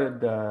I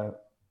started,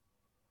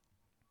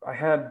 I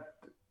had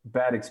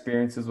bad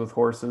experiences with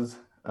horses,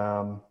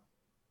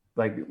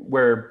 like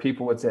where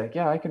people would say,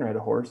 yeah, I can ride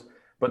a horse.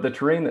 But the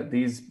terrain that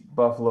these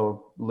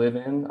buffalo live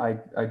in,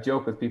 I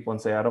joke with people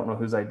and say, I don't know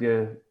whose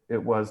idea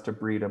it was to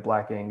breed a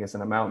black Angus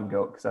and a mountain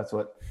goat, because that's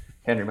what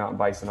Henry mountain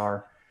bison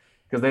are.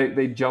 Because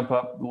they jump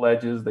up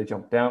ledges, they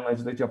jump down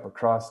ledges, they jump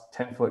across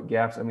 10-foot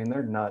gaps. I mean,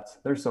 they're nuts.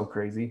 They're so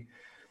crazy.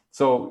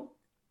 So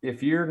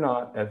if you're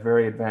not a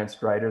very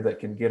advanced rider that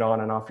can get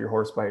on and off your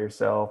horse by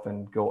yourself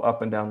and go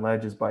up and down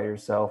ledges by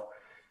yourself,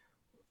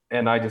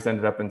 and I just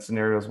ended up in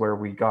scenarios where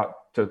we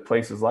got to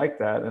places like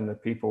that, and the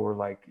people were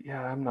like,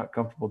 yeah, I'm not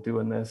comfortable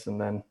doing this.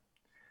 And then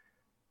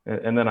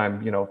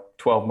I'm,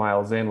 12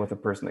 miles in with a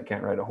person that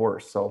can't ride a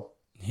horse. So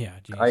yeah,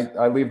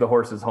 I leave the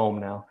horses home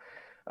now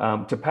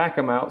to pack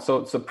them out.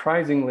 So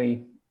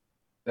surprisingly,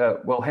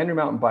 Henry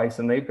mountain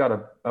bison, they've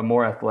got a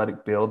more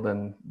athletic build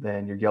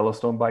than your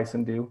Yellowstone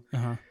bison do.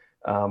 Uh-huh.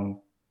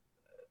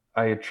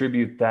 I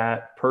attribute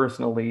that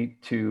personally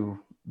to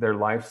their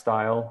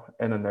lifestyle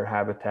and then their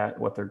habitat,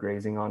 what they're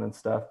grazing on and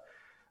stuff.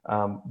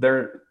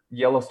 Their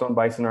Yellowstone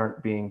bison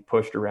aren't being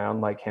pushed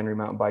around like Henry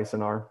mountain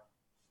bison are.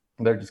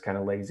 They're just kind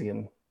of lazy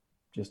and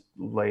just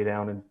lay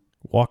down and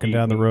walking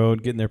down the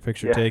road, getting their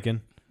picture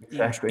taken.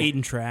 Exactly.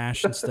 Eating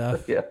trash and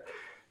stuff. Yeah,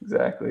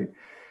 exactly.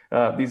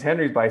 These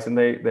Henry's bison,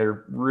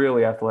 they're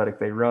really athletic.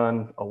 They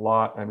run a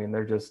lot. I mean,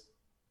 they're just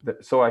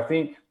So I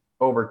think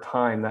over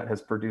time that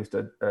has produced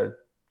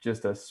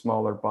just a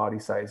smaller body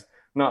size.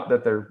 Not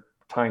that they're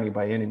tiny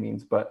by any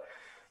means, but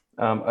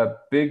a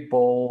big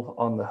bull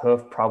on the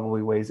hoof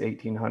probably weighs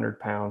 1,800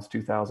 pounds,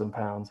 2,000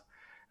 pounds.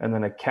 And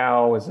then a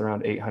cow is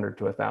around 800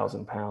 to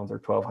 1,000 pounds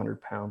or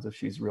 1,200 pounds if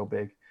she's real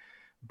big.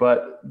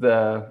 But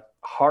the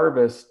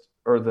harvest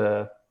or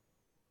the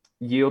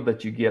yield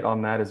that you get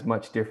on that is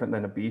much different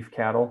than a beef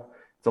cattle.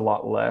 It's a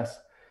lot less.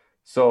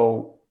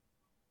 So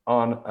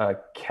on a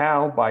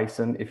cow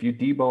bison, if you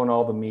debone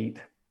all the meat,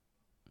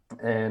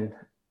 and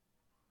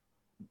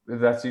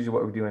that's usually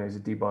what we're doing is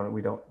debone it.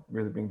 We don't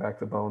really bring back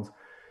the bones.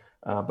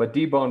 But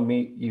deboned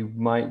meat, you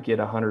might get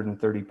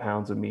 130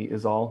 pounds of meat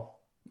is all.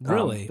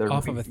 Really?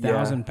 Off of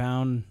 1,000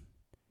 pound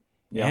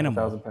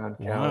animal? 1,000 pound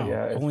cow. Wow.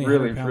 Yeah, it's Only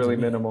really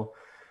minimal.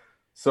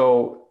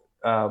 So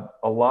a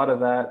lot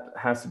of that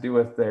has to do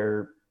with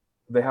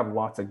they have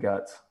lots of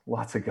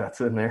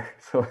guts in there.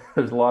 So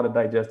there's a lot of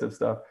digestive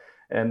stuff.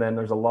 And then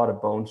there's a lot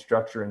of bone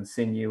structure and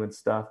sinew and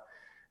stuff.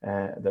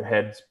 Their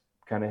head's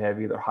kind of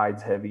heavy, their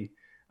hide's heavy.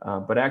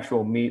 But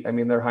actual meat, I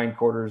mean, their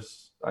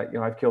hindquarters,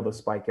 I've killed a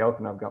spike elk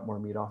and I've got more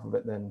meat off of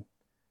it than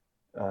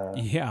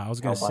I was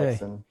going to say.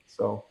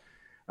 So,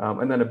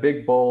 and then a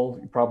big bull,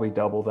 you probably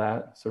double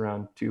that. It's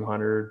around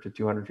 200 to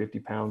 250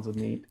 pounds of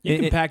meat. You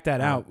can pack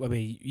that out. I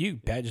mean, you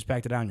just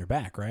packed it out on your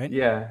back, right?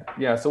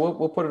 Yeah. So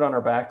we'll put it on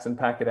our backs and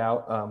pack it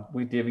out.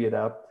 We divvy it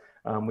up.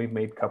 We've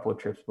made a couple of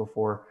trips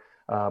before.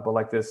 But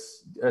like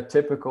this, a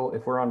typical,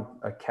 if we're on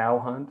a cow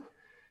hunt,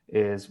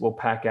 is we'll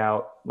pack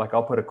out, like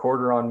I'll put a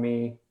quarter on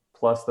me,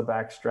 plus the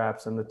back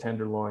straps and the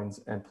tenderloins,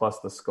 and plus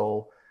the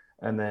skull.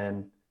 And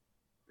then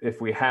if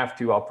we have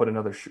to, I'll put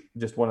another,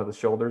 just one of the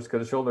shoulders,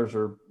 because the shoulders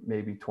are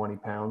maybe 20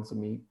 pounds of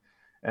meat.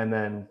 And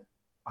then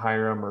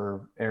Hiram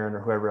or Aaron or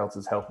whoever else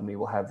is helping me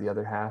will have the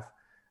other half.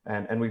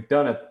 And we've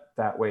done it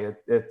that way.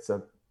 It's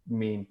a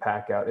mean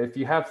pack out. If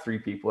you have 3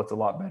 people, it's a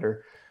lot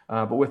better.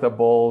 But with a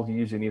bull, you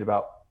usually need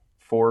about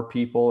 4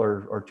 people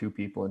or 2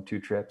 people in 2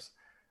 trips.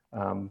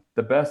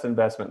 The best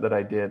investment that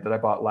I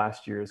bought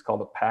last year is called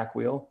a pack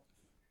wheel.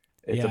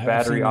 It's a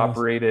battery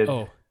operated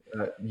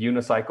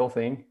unicycle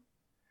thing.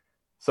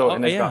 So,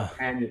 and it's got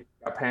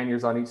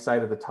panniers on each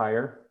side of the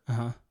tire.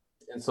 Uh-huh.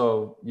 And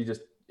so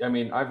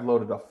I've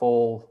loaded a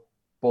full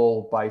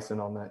bull bison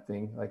on that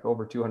thing, like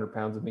over 200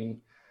 pounds of meat.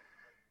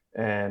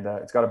 And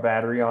it's got a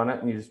battery on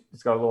it, and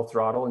it's got a little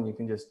throttle, and you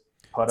can just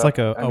put up. It's like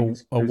a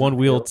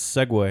one-wheeled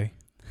Segway.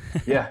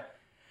 Yeah.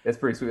 It's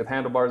pretty sweet with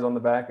handlebars on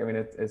the back. I mean,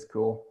 it's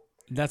cool.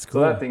 That's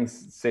cool. So that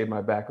thing's saved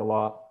my back a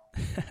lot.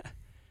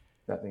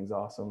 That thing's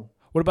awesome.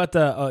 What about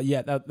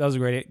that was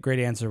a great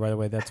answer, by the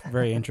way. That's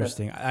very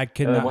interesting. I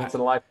could once in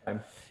a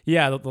lifetime.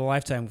 Yeah, the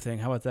lifetime thing.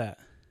 How about that?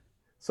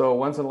 So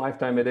once in a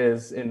lifetime, it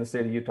is in the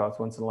state of Utah. It's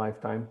once in a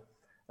lifetime.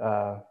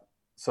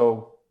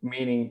 So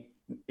meaning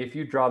if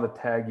you draw the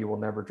tag, you will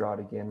never draw it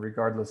again,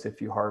 regardless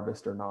if you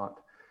harvest or not.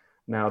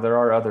 Now there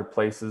are other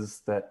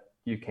places that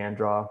you can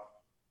draw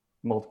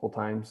multiple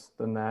times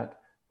than that,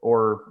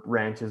 or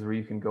ranches where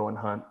you can go and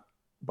hunt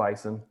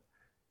bison.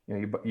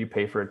 You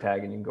pay for a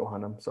tag and you can go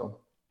hunt them. So.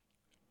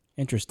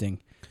 Interesting.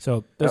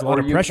 So there's a lot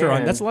of pressure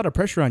on. That's a lot of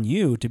pressure on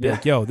you to be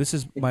like, "Yo, this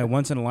is my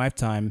once in a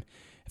lifetime.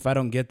 If I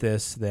don't get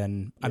this,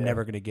 then I'm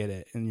never going to get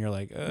it." And you're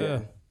like,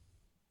 "Ugh."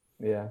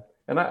 Yeah.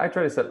 And I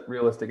try to set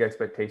realistic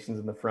expectations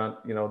in the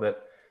front.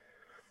 That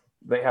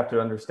they have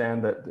to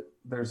understand that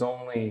there's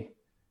only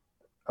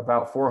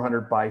about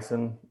 400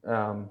 bison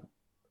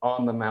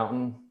on the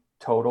mountain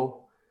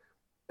total,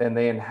 and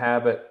they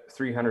inhabit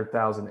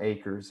 300,000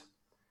 acres,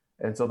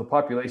 and so the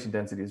population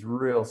density is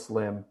real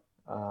slim.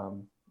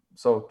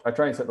 So I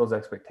try and set those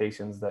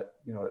expectations that,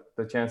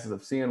 the chances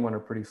of seeing one are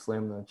pretty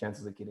slim, and the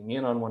chances of getting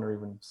in on one are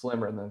even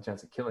slimmer, and then the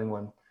chance of killing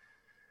one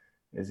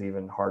is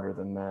even harder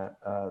than that.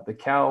 The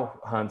cow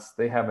hunts,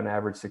 they have an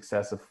average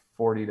success of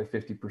 40 to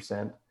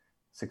 50%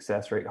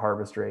 success rate,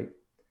 harvest rate.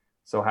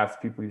 So half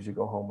the people usually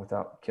go home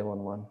without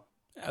killing one.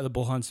 The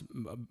bull hunts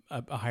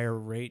a higher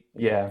rate?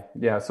 Yeah.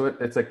 So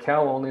it's a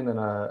cow only, and then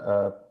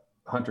a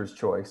hunter's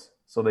choice.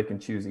 So they can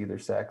choose either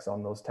sex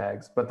on those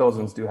tags, but those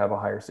ones do have a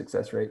higher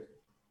success rate.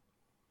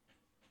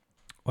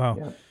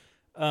 Wow.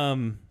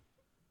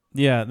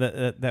 Yeah.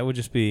 That would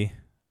just be,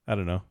 I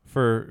don't know,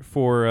 for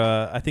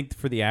I think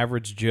for the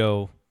average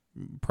Joe,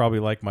 probably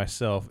like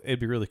myself, it'd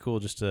be really cool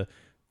just to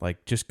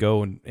just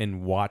go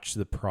and watch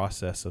the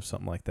process of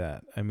something like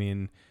that. I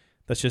mean,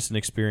 that's just an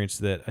experience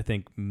that I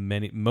think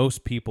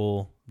most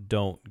people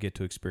don't get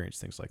to experience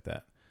things like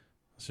that.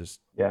 It's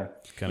just kind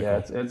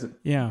of cool. It's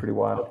pretty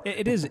wild.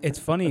 It is. It's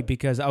funny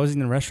because I was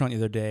in a restaurant the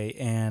other day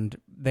and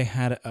they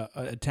had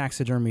a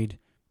taxidermied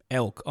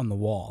elk on the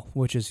wall,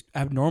 which is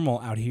abnormal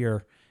out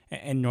here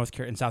in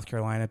South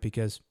Carolina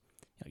because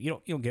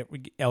you don't get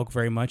elk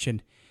very much.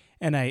 And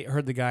I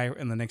heard the guy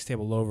in the next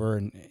table over,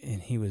 and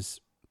he was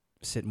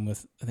sitting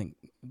with, I think,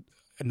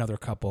 another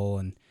couple,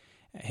 and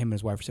him and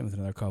his wife were sitting with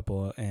another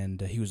couple,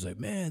 and he was like,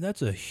 "Man,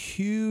 that's a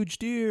huge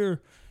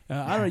deer.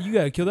 I don't know, you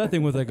got to kill that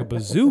thing with like a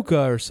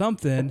bazooka or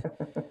something."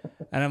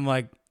 And I'm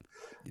like,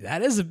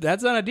 that's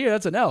not a deer,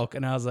 that's an elk.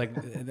 And I was like,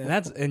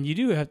 and you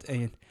do have to.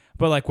 And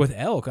But like with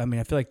elk, I mean,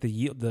 I feel like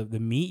the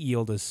meat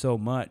yield is so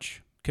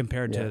much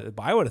compared to.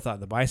 I would have thought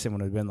the bison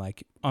would have been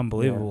like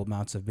unbelievable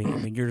amounts of meat. I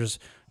mean, you're just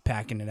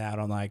packing it out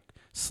on like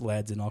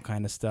sleds and all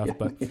kind of stuff.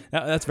 But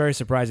that's very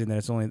surprising that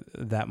it's only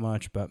that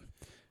much. But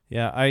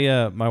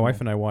yeah, my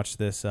wife and I watched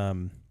this.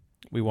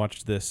 We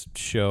watched this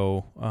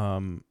show.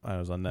 I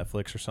was on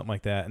Netflix or something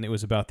like that, and it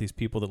was about these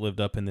people that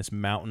lived up in this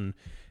mountain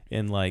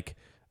in like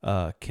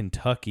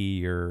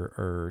Kentucky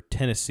or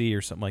Tennessee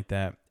or something like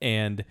that,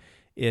 and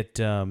it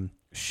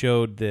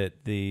showed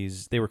that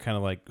they were kind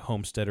of like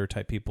homesteader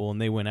type people,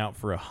 and they went out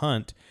for a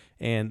hunt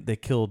and they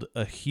killed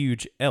a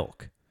huge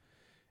elk.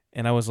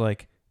 And I was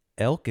like,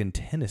 elk in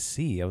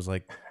Tennessee? I was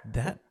like,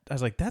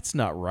 that's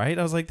not right.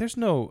 I was like, that's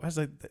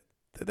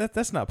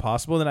not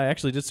possible. And then I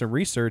actually did some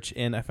research,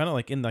 and I found out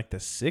like in like the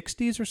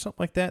 60s or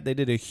something like that, they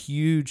did a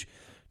huge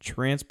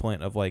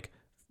transplant of like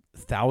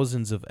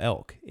thousands of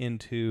elk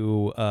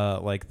into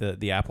like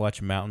the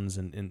Appalachian Mountains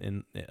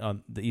and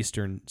on the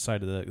eastern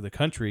side of the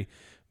country,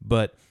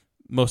 but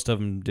most of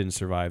them didn't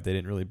survive. They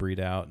didn't really breed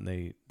out,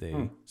 and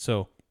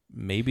so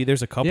maybe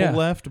there's a couple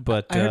left.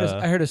 But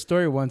I heard a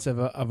story once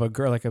of a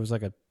girl, like it was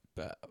like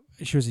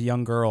she was a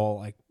young girl,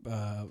 like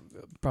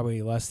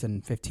probably less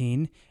than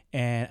 15,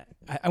 and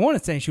I want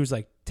to say she was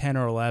like 10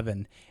 or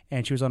 11,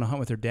 and she was on a hunt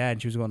with her dad,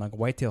 and she was going like a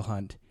whitetail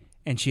hunt,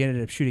 and she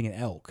ended up shooting an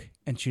elk.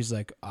 And she's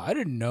like, I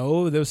didn't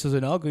know this was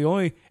an elk.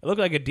 It looked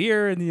like a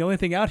deer, and the only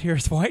thing out here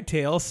is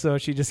whitetail, so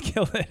she just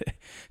killed it.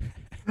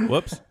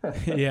 Whoops.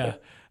 Yeah.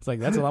 It's like,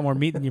 that's a lot more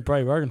meat than you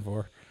probably bargained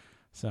for.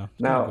 So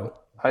now,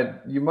 I'm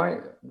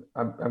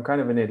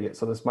kind of an idiot,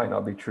 so this might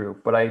not be true,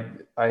 but I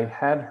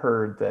had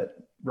heard that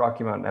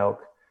Rocky Mountain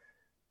elk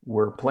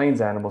were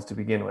plains animals to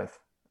begin with.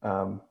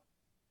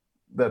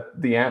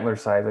 The antler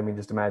size, I mean,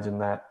 just imagine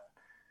that.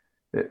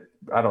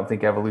 I don't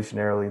think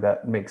evolutionarily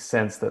that makes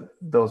sense that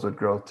those would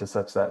grow to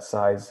that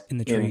size in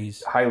the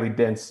trees, highly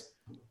dense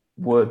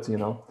woods, you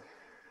know.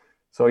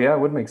 So yeah, it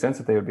would make sense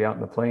that they would be out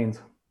in the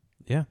plains.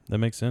 Yeah, that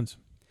makes sense.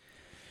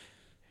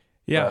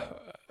 Yeah.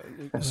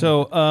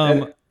 So,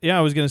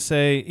 I was going to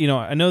say,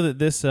 I know that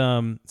this,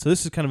 so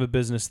this is kind of a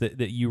business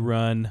that you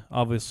run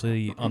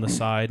obviously on the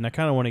side, and I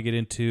kind of want to get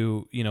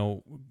into,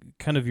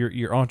 kind of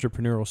your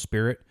entrepreneurial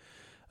spirit,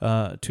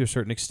 to a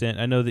certain extent.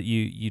 I know that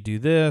you do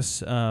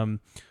this.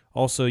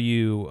 Also,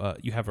 you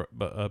have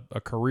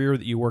a career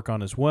that you work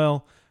on as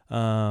well.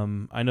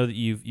 I know that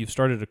you've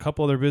started a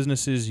couple other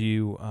businesses.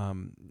 You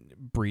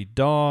breed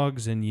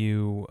dogs, and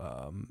you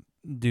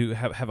do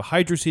have a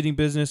hydro seeding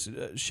business.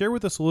 Share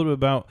with us a little bit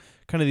about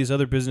kind of these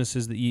other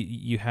businesses that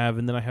you have,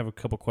 and then I have a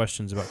couple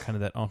questions about kind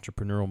of that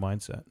entrepreneurial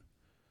mindset.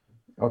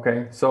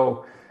 Okay,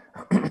 so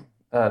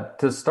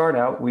to start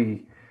out,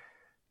 we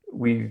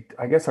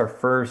I guess our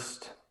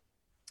first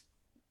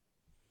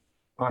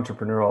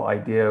entrepreneurial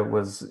idea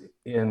was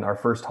in our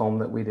first home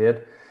that we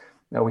did.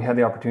 Now, we had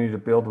the opportunity to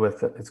build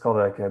with, it's called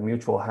like a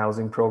mutual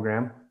housing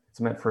program. It's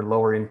meant for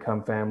lower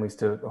income families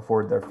to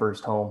afford their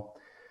first home.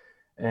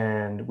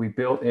 And we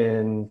built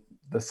in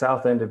the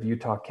south end of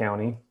Utah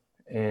County,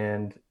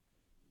 and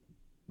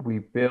we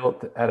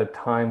built at a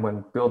time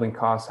when building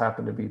costs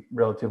happened to be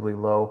relatively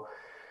low,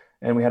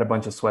 and we had a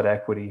bunch of sweat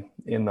equity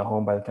in the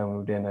home by the time we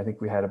moved in. I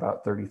think we had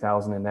about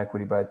 30,000 in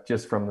equity, but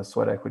just from the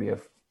sweat equity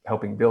of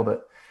helping build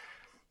it.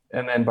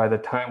 And then by the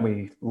time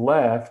we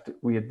left,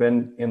 we had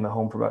been in the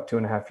home for about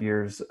 2.5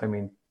 years. I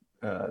mean,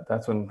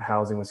 that's when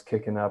housing was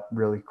kicking up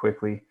really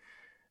quickly,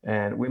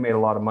 and we made a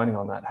lot of money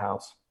on that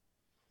house.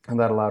 And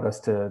that allowed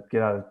us to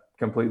get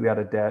completely out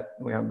of debt.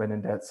 We haven't been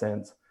in debt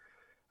since.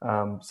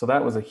 So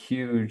that was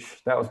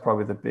that was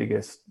probably the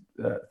biggest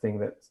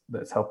thing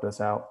that's helped us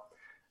out.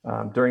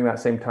 During that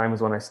same time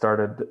is when I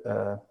started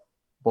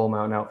Bull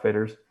Mountain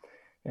Outfitters.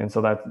 And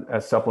so that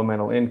as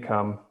supplemental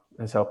income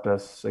has helped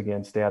us,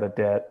 again, stay out of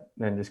debt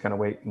and just kind of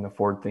wait and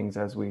afford things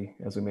as we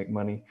make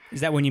money. Is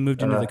that when you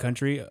moved into the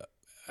country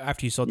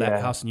after you sold that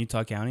house in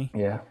Utah County?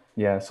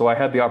 Yeah. So I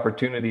had the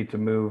opportunity to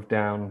move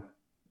down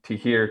to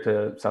here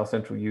to South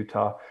Central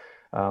Utah.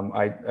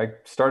 I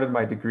started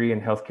my degree in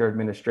healthcare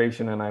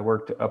administration, and I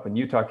worked up in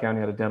Utah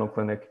County at a dental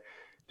clinic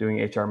doing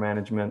HR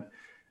management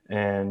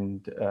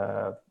and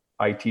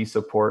IT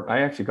support.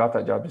 I actually got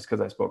that job just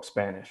because I spoke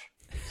Spanish.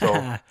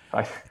 So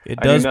it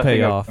does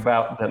pay off.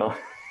 About dental.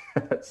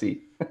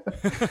 See,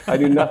 I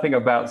knew nothing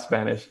about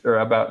Spanish or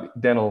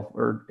about dental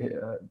or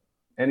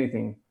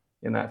anything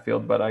in that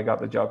field, but I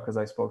got the job because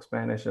I spoke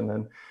Spanish, and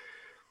then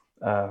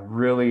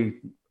really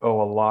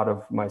owe a lot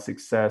of my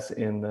success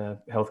in the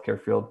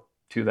healthcare field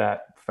to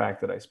that fact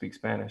that I speak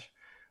Spanish.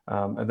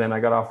 And then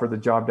I got offered the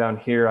job down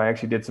here. I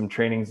actually did some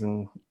trainings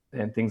and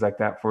things like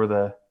that for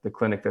the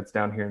clinic that's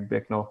down here in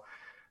Bicknell.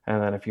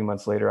 And then a few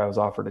months later, I was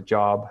offered a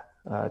job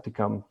to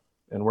come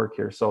and work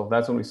here. So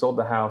that's when we sold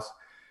the house,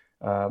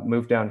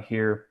 moved down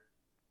here,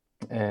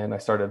 and I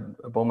started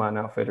Bull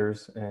Mountain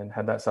Outfitters and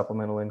had that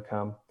supplemental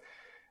income.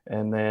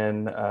 And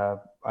then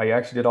I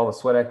actually did all the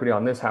sweat equity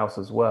on this house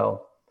as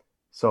well.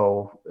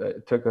 So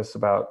it took us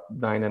about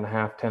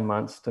 9.5, 10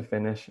 months to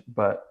finish.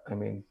 But I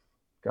mean,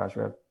 gosh,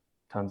 we have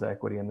tons of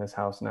equity in this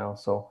house now.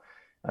 So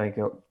I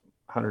think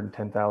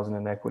 110,000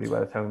 in equity by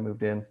the time we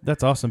moved in.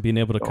 That's awesome, being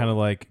able to kind of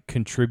like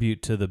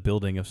contribute to the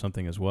building of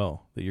something as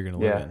well that you're going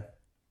to live in.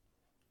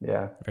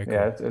 Yeah. Very cool.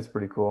 Yeah, it's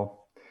pretty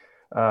cool.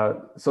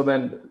 So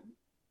then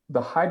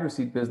the hydro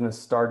seed business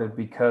started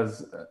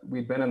because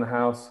we'd been in the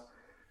house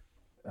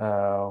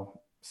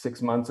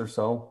 6 months or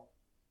so,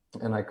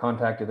 and I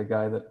contacted a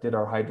guy that did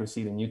our hydro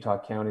seed in Utah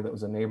County that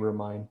was a neighbor of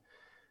mine.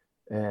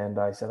 And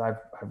I said, I've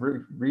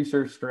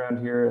researched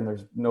around here, and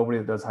there's nobody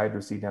that does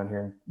hydro seed down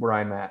here where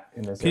I'm at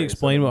in this area. Can you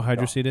explain what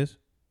hydro seed is?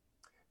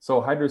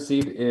 So hydro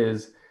seed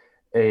is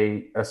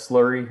a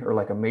slurry, or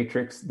like a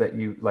matrix that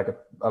you, like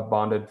a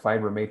bonded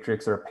fiber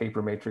matrix or a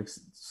paper matrix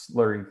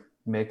slurry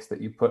mix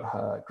that you put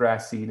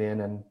grass seed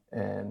in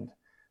and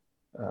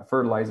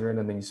fertilizer in,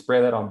 and then you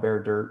spray that on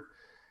bare dirt,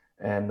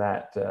 and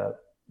that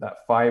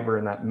fiber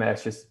and that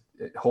mesh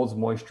it holds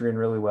moisture in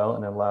really well,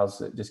 and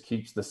it just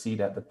keeps the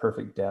seed at the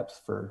perfect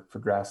depth for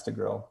grass to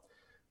grow.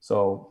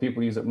 So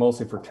people use it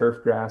mostly for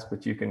turf grass,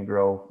 but you can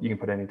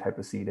put any type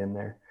of seed in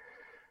there.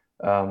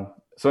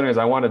 So anyways,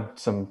 I wanted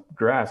some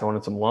grass, I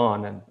wanted some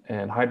lawn,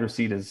 and hydro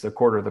seed is a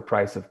quarter of the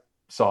price of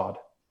sod.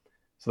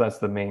 So that's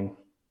the main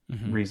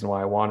reason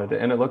why I wanted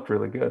it. And it looked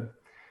really good.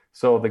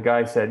 So the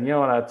guy said,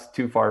 that's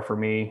too far for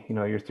me.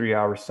 You're 3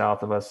 hours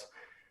south of us.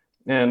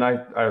 And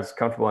I was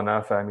comfortable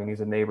enough. I mean,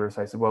 he's a neighbor.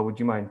 So I said, well, would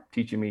you mind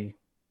teaching me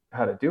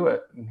how to do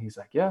it? And he's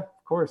like, yeah,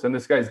 of course. And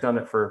this guy's done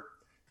it for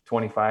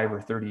 25 or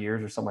 30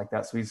 years or something like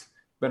that. So he's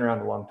been around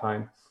a long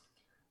time.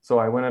 So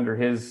I went under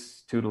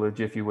his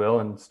tutelage, if you will,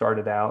 and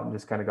started out and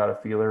just kind of got a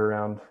feeler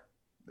around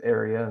the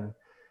area.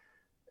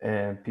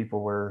 And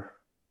people were,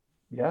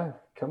 yeah,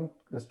 come,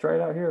 let's try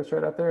it out here. Let's try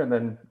it out there. And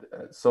then,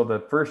 so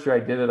the first year I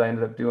did it, I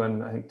ended up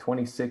doing, I think,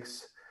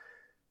 26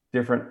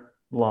 different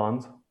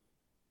lawns.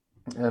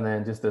 And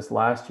then just this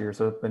last year,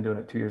 so I've been doing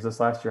it 2 years. This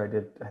last year I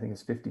did, I think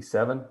it's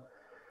 57.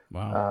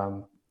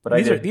 Wow. But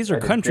these are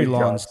country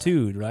lawns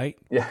too, right?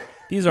 Yeah.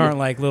 These aren't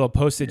like little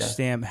postage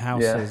stamp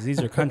houses. Yeah.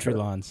 These are country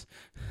lawns.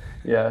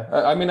 Yeah.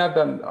 I mean, I've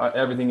done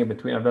everything in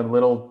between. I've done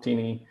little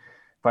teeny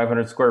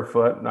 500 square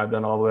foot, and I've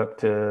done all the way up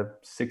to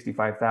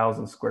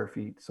 65,000 square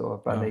feet. So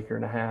about an acre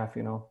and a half,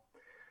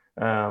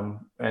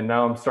 and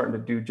now I'm starting to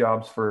do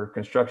jobs for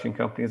construction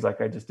companies.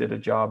 Like I just did a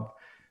job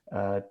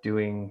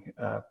doing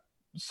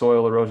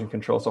soil erosion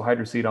control. So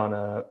hydro seed on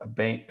a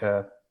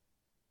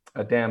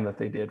dam that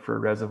they did for a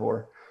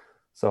reservoir.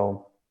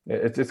 So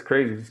it's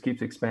crazy. It just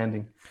keeps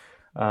expanding.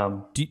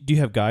 Do you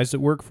have guys that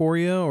work for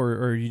you, or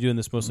are you doing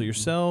this mostly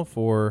yourself,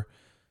 or?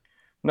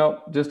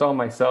 No, just all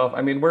myself.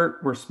 I mean,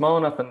 we're small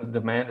enough, and the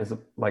demand is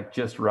like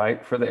just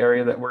right for the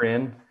area that we're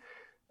in,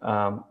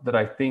 that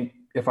I think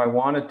if I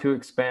wanted to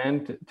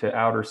expand to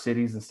outer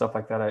cities and stuff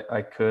like that,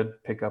 I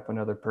could pick up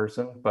another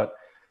person. But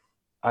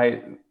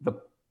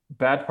the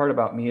bad part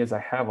about me is I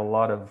have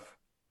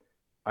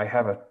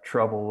a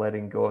trouble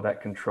letting go of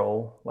that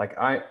control. Like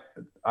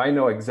I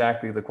know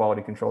exactly the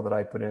quality control that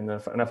I put in,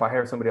 and if I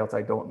hire somebody else,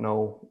 I don't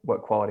know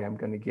what quality I'm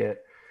going to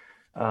get.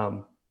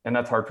 And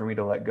that's hard for me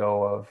to let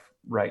go of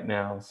right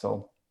now.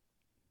 So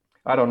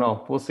I don't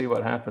know. We'll see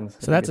what happens.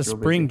 So that's a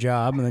spring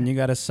job, and then you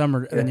got a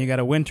summer, and then you got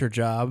a winter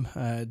job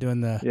doing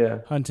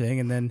the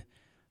hunting, and then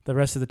the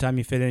rest of the time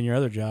you fit in your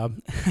other job.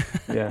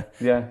 Yeah.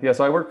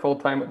 So I work full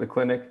time at the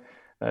clinic,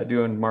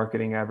 doing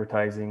marketing,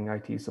 advertising,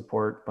 IT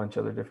support, a bunch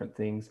of other different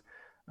things.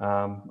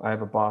 I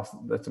have a boss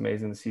that's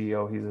amazing, the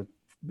CEO. He's a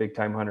big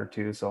time hunter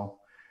too, so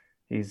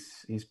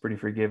he's pretty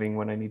forgiving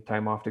when I need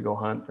time off to go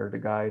hunt or to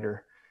guide.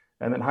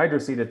 And then hydro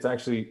seed,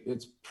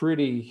 it's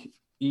pretty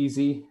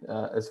easy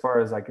as far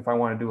as like if I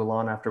want to do a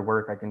lawn after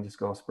work, I can just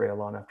go spray a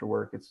lawn after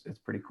work. It's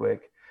pretty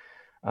quick.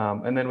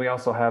 And then we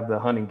also have the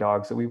hunting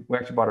dogs. So we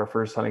actually bought our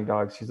first hunting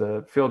dog. She's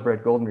a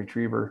field-bred golden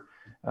retriever.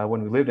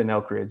 When we lived in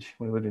Elk Ridge,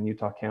 when we lived in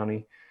Utah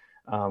County,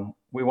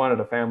 we wanted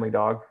a family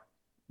dog,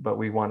 but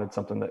we wanted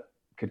something that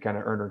could kind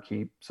of earn her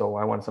keep. So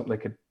I wanted something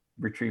that could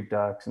retrieve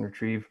ducks and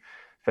retrieve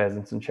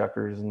pheasants and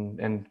chuckers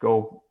and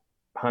go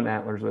hunt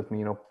antlers with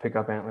me, pick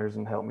up antlers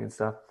and help me and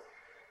stuff.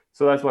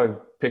 So that's why I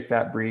picked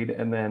that breed.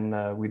 And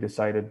then we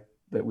decided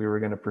that we were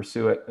going to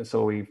pursue it.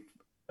 So we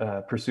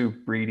pursue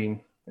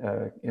breeding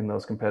in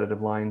those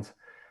competitive lines.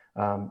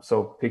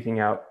 So picking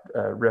out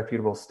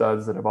reputable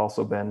studs that have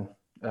also been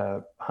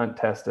hunt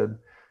tested,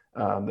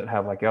 that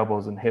have like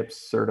elbows and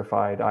hips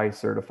certified, eyes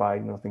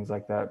certified, things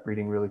like that,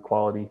 breeding really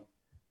quality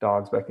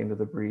dogs back into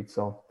the breed.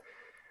 So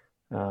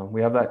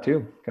we have that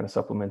too, kind of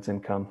supplements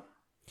income.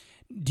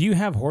 Do you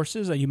have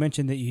horses? You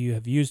mentioned that you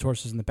have used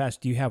horses in the past.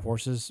 Do you have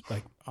horses?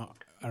 Like, I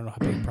don't know how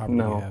big a property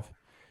you have.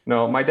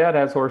 No, my dad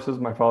has horses.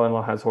 My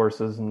father-in-law has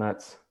horses, and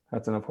that's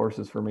enough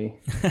horses for me.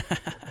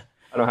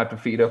 I don't have to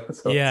feed them.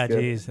 So yeah,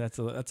 geez, that's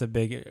a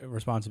big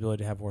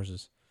responsibility to have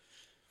horses.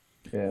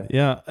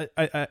 Yeah.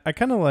 I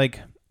kind of like,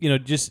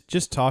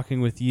 just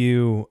talking with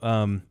you,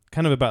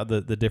 kind of about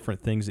the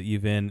different things that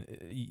you've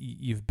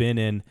been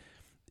in.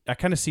 I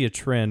kind of see a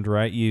trend,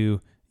 right? You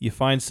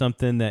find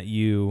something that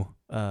you,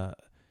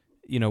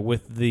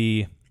 with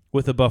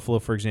with a buffalo,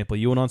 for example,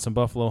 you went on some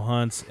buffalo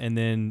hunts, and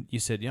then you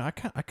said, I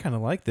kind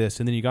of like this,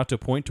 and then you got to a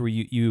point to where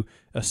you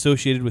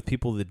associated with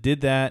people that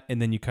did that,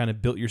 and then you kind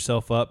of built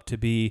yourself up to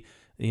be,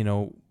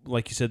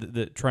 like you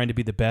said, trying to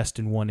be the best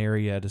in one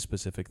area at a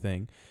specific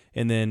thing,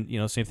 and then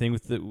same thing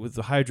with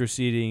the hydro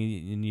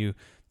seeding, and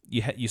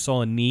you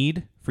saw a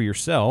need for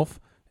yourself,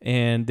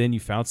 and then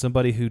you found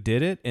somebody who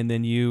did it, and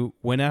then you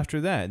went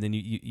after that, and then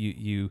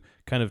you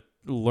kind of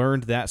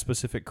learned that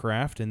specific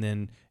craft, and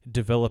then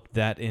developed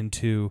that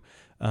into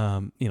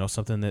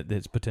something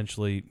that's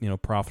potentially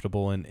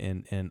profitable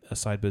and a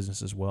side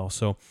business as well.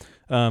 So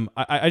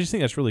I just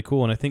think that's really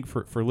cool, and I think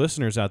for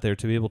listeners out there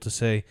to be able to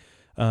say,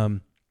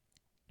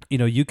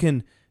 you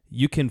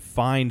can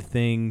find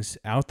things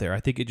out there. I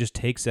think it just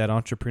takes that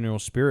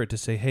entrepreneurial spirit to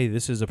say, hey,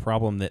 this is a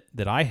problem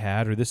that I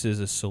had, or this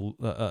is something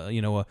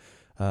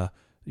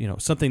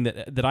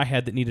that I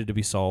had that needed to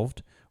be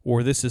solved,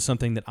 or this is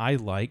something that I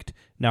liked.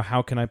 Now,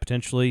 how can I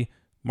potentially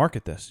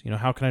market this?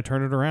 How can I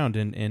turn it around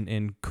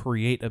and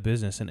create a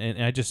business?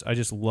 And I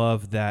just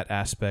love that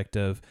aspect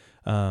of,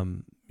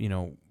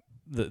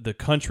 the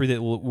country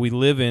that we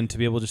live in, to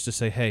be able just to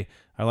say, hey,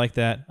 I like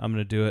that. I'm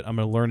going to do it. I'm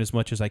going to learn as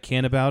much as I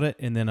can about it.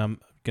 And then I'm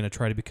going to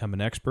try to become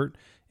an expert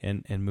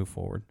and move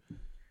forward.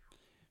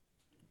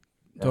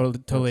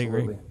 Totally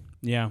agree.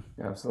 Yeah,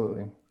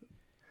 absolutely.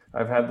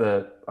 I've had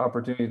the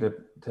opportunity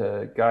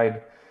to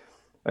guide.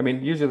 I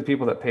mean, usually the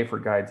people that pay for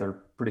guides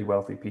are pretty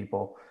wealthy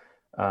people.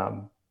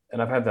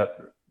 And I've had that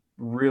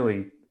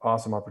really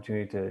awesome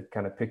opportunity to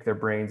kind of pick their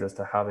brains as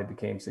to how they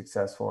became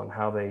successful and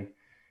how they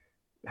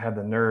had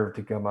the nerve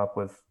to come up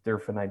with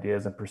different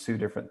ideas and pursue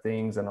different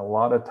things. And a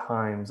lot of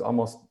times,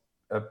 almost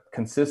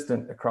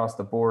consistent across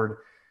the board,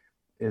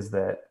 is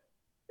that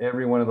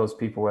every one of those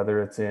people,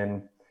 whether it's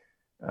in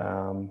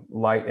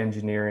light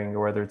engineering,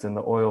 or whether it's in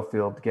the oil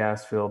field,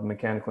 gas field,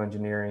 mechanical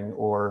engineering,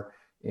 or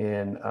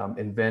in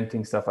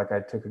inventing stuff. Like I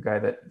took a guy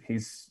that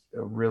he's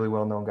a really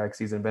well-known guy because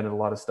he's invented a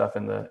lot of stuff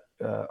in the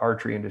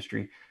archery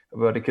industry,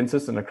 but a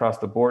consistent across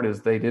the board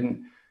is they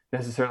didn't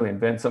necessarily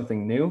invent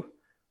something new.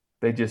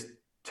 They just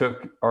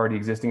took already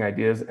existing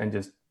ideas and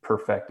just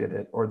perfected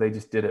it, or they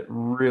just did it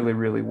really,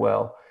 really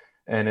well.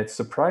 And it's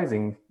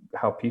surprising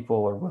how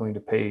people are willing to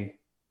pay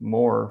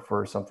more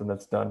for something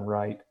that's done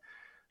right.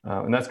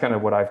 And that's kind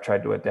of what I've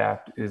tried to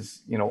adapt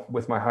is,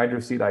 with my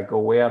hydro seed, I go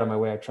way out of my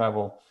way. I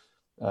travel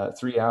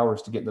 3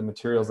 hours to get the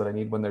materials that I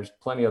need. When there's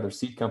plenty other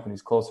seed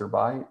companies closer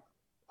by,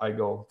 I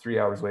go 3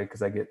 hours away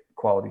because I get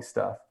quality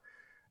stuff.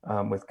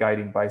 With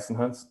guiding bison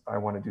hunts, I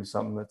want to do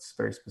something that's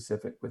very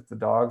specific. With the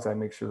dogs, I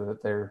make sure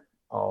that they're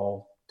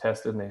all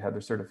tested and they have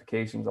their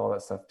certifications, all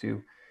that stuff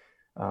too.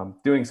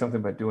 Doing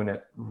something, but doing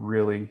it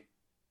really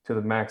to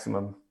the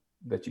maximum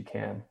that you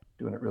can,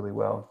 doing it really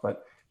well.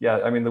 But yeah,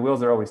 I mean, the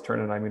wheels are always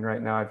turning. I mean,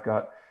 right now I've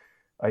got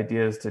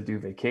ideas to do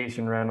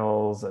vacation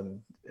rentals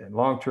and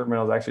long-term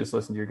rentals. I actually just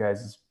listened to your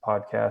guys'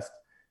 podcast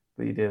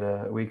that you did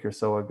a week or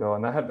so ago,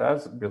 and that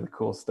was really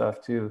cool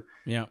stuff too.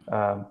 Yeah.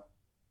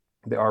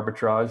 The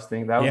arbitrage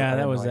thing. That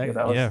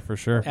was for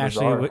sure.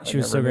 Ashley, she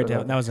was so great.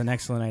 That was an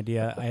excellent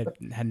idea. I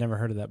had never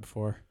heard of that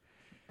before.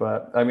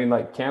 But I mean,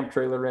 like camp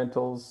trailer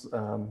rentals,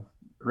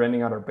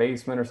 renting out our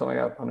basement or something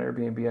like that on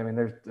Airbnb. I mean,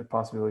 there's the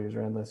possibilities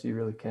are endless. You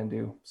really can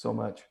do so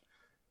much.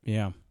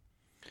 Yeah.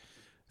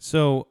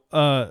 So,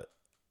 kind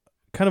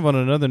of on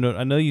another note,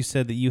 I know you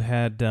said that you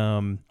had,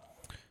 you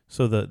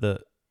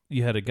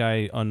had a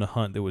guy on the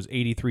hunt that was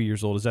 83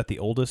 years old. Is that the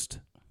oldest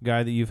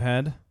guy that you've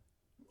had?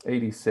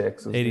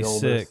 86.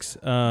 86.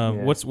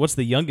 What's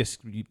the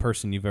youngest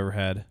person you've ever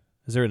had?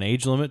 Is there an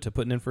age limit to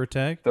putting in for a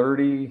tag?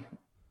 30.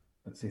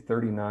 Let's see,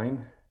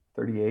 39,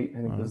 38.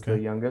 I think was the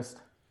youngest.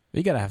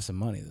 You got to have some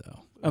money though.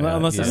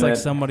 Unless it's like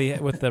somebody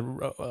with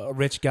a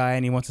rich guy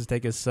and he wants to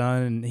take his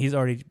son and he's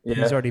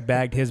already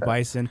bagged his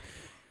bison.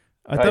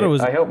 I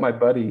helped my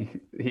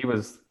buddy.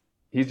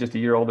 He's just a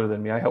year older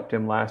than me. I helped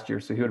him last year,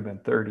 so he would have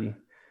been 30.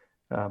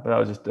 But that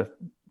was just a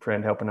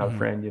friend helping out a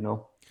friend,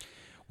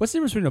 What's the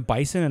difference between a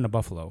bison and a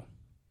buffalo?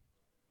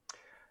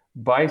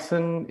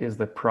 Bison is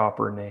the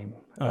proper name.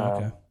 Oh,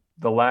 okay.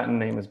 The Latin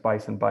name is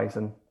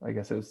bison. I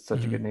guess it was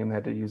such a good name they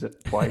had to use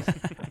it twice.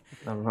 I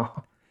don't know.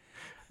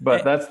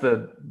 But that's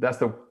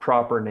the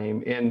proper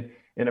name.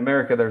 In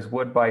America, there's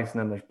wood bison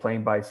and there's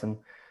plain bison.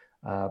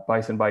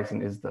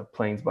 Bison is the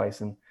plains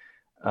bison.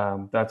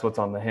 That's what's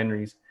on the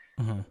Henrys.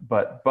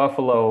 But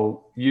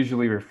buffalo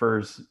usually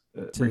refers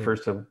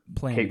to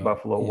Cape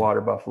buffalo,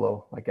 water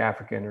buffalo, like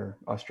African or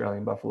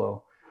Australian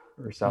buffalo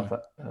or South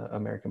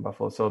American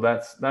buffalo. So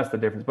that's the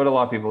difference. But a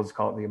lot of people just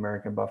call it the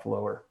American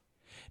buffalo.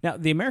 Now,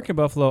 the American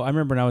buffalo, I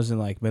remember when I was in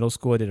like middle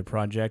school, I did a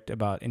project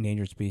about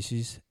endangered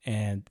species,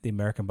 and the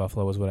American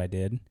buffalo was what I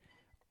did.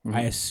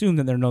 I assume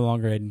that they're no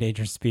longer an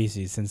endangered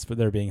species since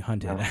they're being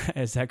hunted. No.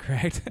 Is that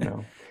correct?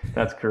 No,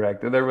 that's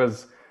correct. There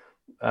was,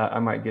 I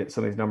might get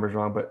some of these numbers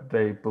wrong, but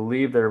they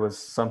believe there was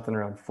something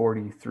around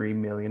 43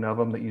 million of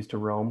them that used to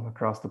roam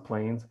across the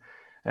plains.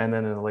 And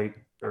then in the late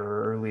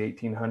or early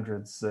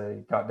 1800s,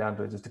 they got down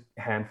to just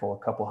a handful,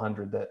 a couple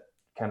hundred that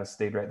kind of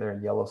stayed right there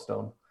in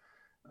Yellowstone.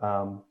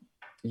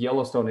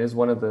 Yellowstone is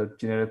one of the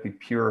genetically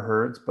pure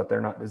herds, but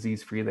they're not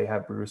disease free. They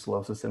have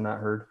brucellosis in that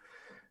herd.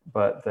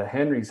 But the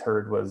Henry's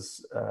herd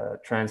was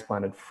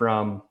transplanted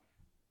from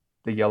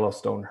the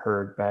Yellowstone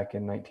herd back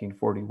in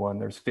 1941.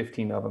 There's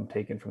 15 of them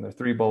taken from their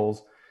 3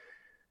 bulls,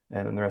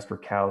 and then the rest were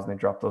cows, and they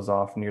dropped those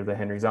off near the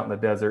Henrys out in the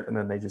desert, and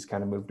then they just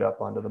kind of moved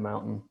up onto the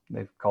mountain.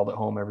 They've called it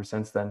home ever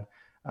since then.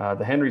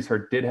 The Henry's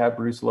herd did have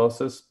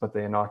brucellosis, but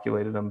they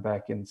inoculated them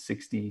back in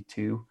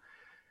 62,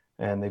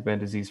 and they've been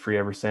disease-free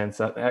ever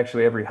since.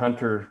 Actually, every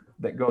hunter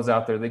that goes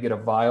out there, they get a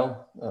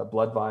vial,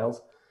 blood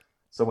vials.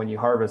 So when you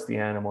harvest the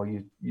animal,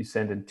 you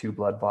send in 2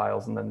 blood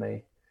vials, and then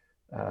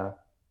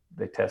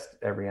they test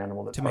every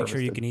animal that's to make harvested.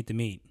 sure you can eat the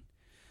meat.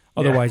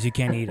 Otherwise, you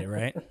can't eat it,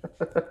 right?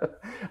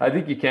 I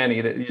think you can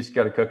eat it. You just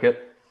got to cook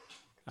it.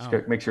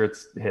 Just make sure it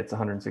hits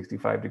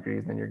 165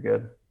 degrees, then you're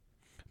good.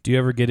 Do you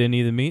ever get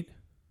any of the meat?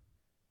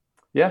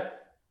 Yeah.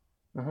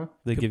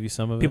 They give you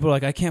some of it? People are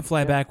like, I can't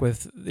fly back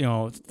with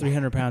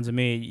 300 pounds of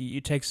meat.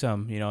 You take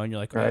some, and you're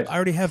like, right. I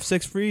already have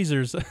 6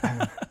 freezers.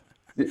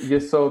 Yeah,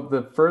 so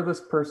the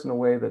furthest person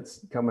away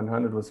that's come and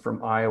hunted was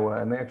from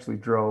Iowa, and they actually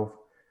drove.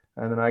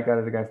 And then I got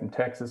a guy from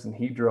Texas, and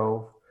he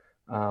drove.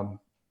 A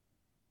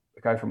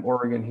guy from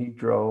Oregon, he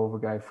drove. A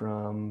guy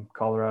from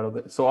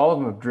Colorado. So all of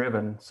them have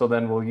driven. So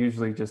then we'll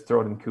usually just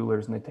throw it in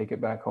coolers, and they take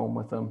it back home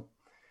with them.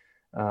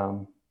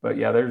 But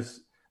yeah,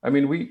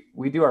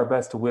 we do our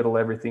best to whittle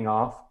everything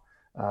off.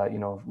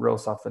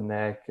 Roast off the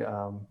neck,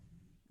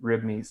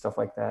 rib meat, stuff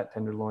like that,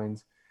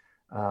 tenderloins,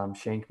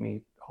 shank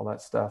meat, all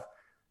that stuff.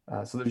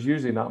 So there's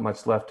usually not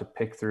much left to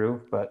pick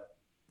through, but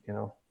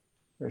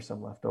there's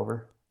some left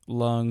over.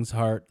 Lungs,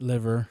 heart,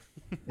 liver.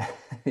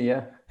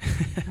 Yeah.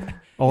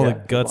 All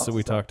the guts that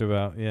we talked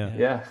about. Yeah.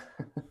 Yeah.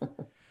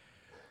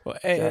 Well,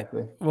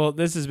 exactly. Well,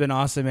 this has been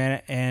awesome,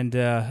 man. And,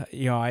 I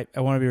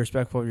want to be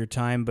respectful of your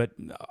time, but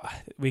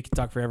we could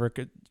talk forever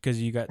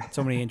because you got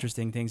so many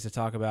interesting things to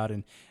talk about.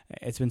 And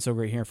it's been so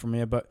great hearing from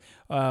you. But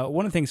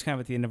one of the things kind of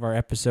at the end of our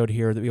episode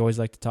here that we always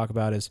like to talk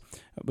about is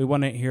we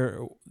want to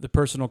hear the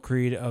personal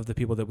creed of the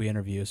people that we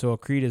interview. So a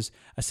creed is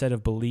a set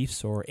of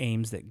beliefs or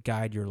aims that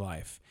guide your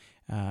life.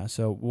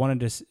 So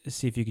wanted to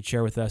see if you could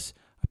share with us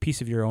a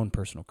piece of your own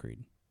personal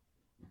creed.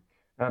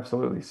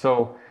 Absolutely.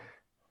 So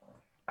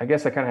I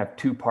guess I kind of have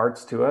 2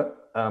 parts to it.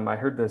 I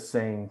heard this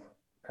saying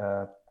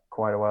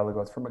quite a while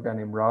ago. It's from a guy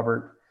named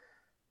Robert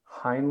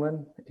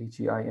Heinlein,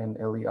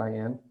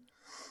 Heinlein.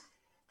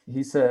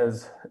 He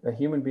says, a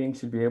human being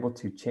should be able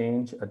to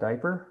change a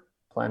diaper,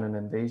 plan an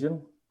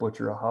invasion,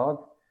 butcher a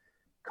hog,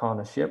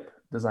 con a ship,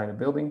 design a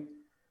building,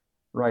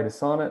 write a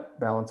sonnet,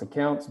 balance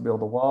accounts,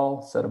 build a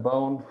wall, set a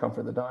bone,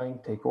 comfort the dying,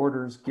 take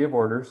orders, give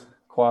orders,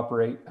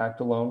 cooperate, act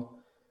alone,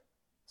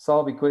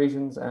 solve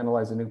equations,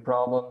 analyze a new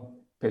problem,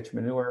 pitch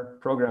manure,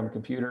 program a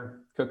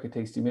computer, cook a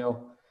tasty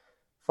meal,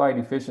 fight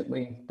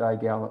efficiently, die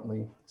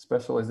gallantly.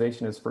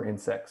 Specialization is for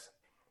insects.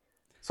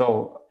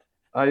 So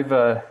that's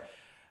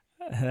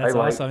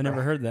awesome. I've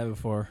never heard that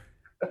before.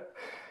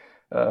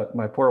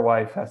 My poor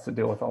wife has to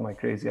deal with all my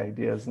crazy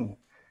ideas, and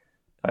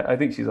I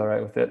think she's all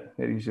right with it.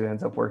 It usually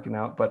ends up working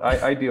out, but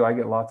I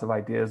get lots of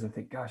ideas and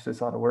think, gosh, this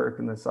ought to work,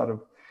 and this ought to,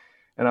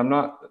 and I'm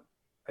not,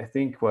 I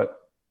think what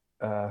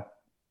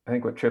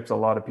trips a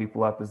lot of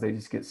people up is they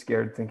just get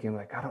scared thinking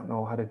like, I don't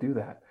know how to do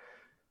that.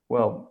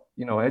 Well,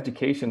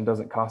 education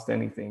doesn't cost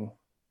anything.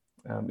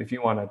 If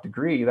you want a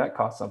degree, that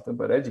costs something,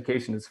 but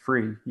education is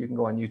free. You can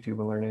go on YouTube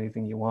and learn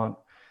anything you want.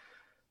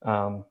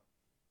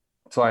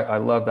 So I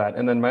love that.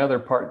 And then my other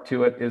part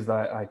to it is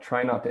that I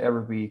try not to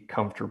ever be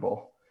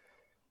comfortable.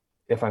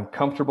 If I'm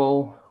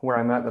comfortable where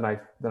I'm at,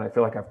 then I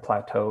feel like I've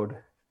plateaued,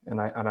 and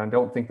I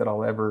don't think that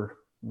I'll ever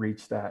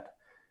reach that.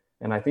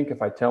 And I think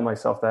if I tell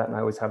myself that, and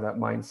I always have that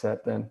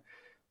mindset, then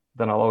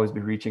I'll always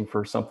be reaching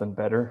for something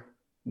better,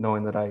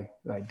 knowing that I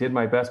did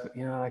my best, but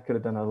I could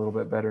have done a little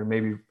bit better.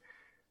 Maybe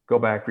go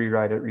back,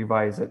 rewrite it,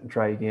 revise it, and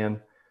try again.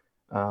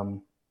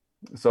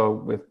 So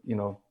with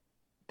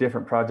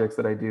different projects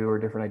that I do, or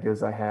different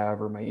ideas I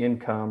have, or my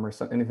income, or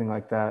anything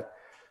like that,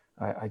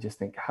 I just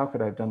think, how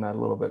could I have done that a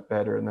little bit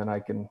better? And then I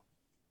can,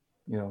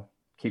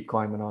 keep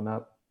climbing on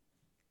up.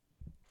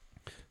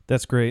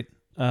 That's great.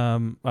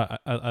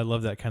 I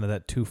love that kind of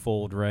that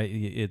twofold, right?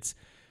 It's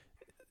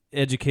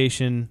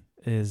education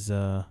is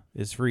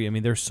free. I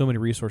mean, there's so many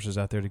resources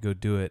out there to go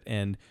do it.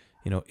 And,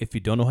 if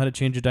you don't know how to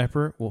change a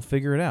diaper, well,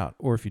 figure it out.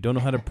 Or if you don't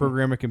know how to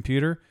program a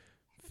computer,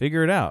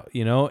 figure it out,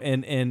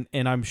 and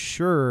I'm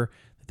sure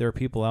that there are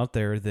people out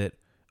there that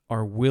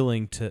are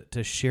willing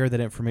to share that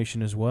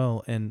information as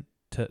well, and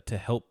to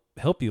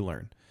help you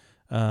learn.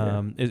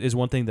 Is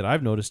one thing that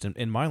I've noticed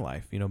in my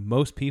life.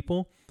 Most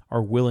people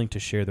are willing to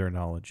share their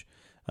knowledge,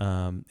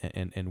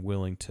 and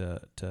willing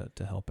to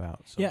help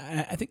out. So.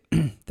 Yeah, I think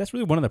that's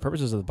really one of the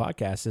purposes of the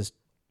podcast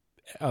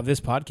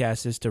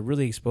is to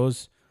really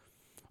expose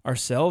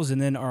ourselves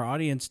and then our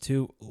audience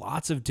to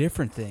lots of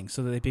different things,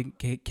 so that they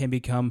can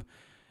become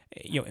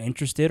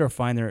interested or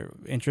find their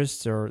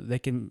interests, or they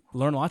can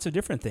learn lots of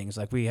different things.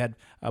 Like we had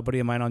a buddy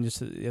of mine on just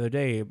the other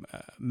day,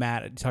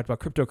 Matt, talked about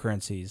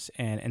cryptocurrencies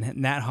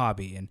and that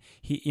hobby, and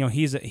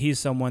he's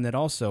someone that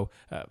also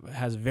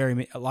has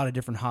a lot of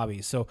different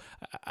hobbies. So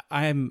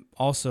I'm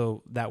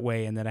also that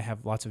way, in that I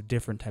have lots of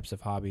different types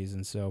of hobbies,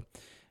 and so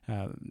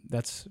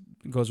that's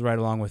goes right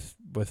along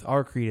with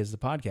our creed as the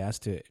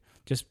podcast, to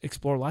just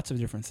explore lots of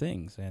different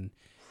things, and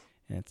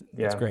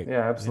it's great.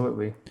 Yeah,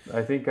 absolutely. Yeah.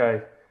 I think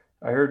I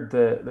heard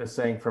the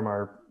saying from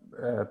our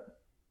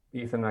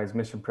Ethan and I's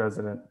mission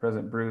president,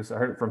 President Bruce. I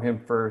heard it from him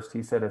first.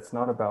 He said, "It's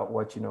not about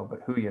what you know,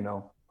 but who you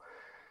know."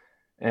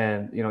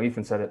 And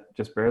Ethan said it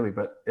just barely,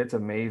 but it's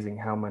amazing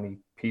how many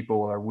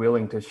people are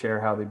willing to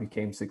share how they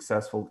became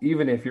successful,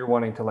 even if you're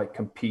wanting to like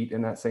compete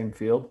in that same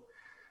field.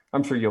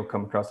 I'm sure you'll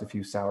come across a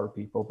few sour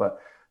people, but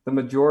the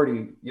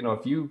majority,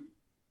 if you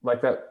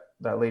like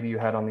that lady you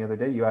had on the other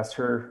day, you asked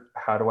her,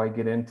 "How do I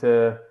get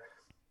into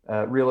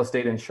real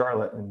estate in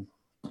Charlotte?" And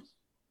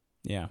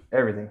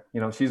everything,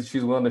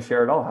 she's willing to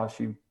share it all, how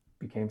she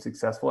became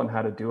successful and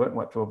how to do it and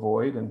what to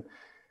avoid. And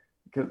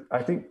because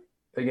I think,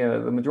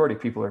 again, the majority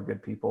of people are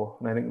good people,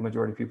 and I think the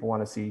majority of people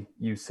want to see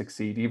you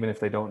succeed, even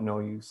if they don't know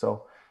you.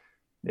 So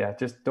yeah,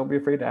 just don't be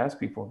afraid to ask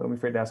people. Don't be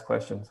afraid to ask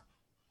questions.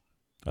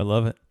 I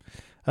love it.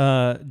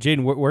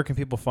 Jaden, where can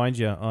people find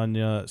you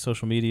on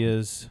social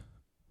medias?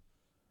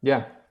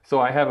 Yeah, so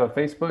I have a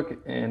Facebook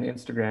and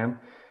Instagram.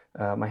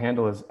 My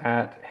handle is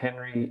at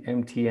Henry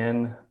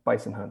MTN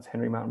Bison Hunts,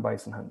 Henry Mountain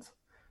Bison Hunts.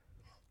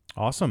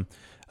 Awesome.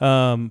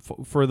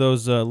 For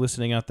those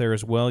listening out there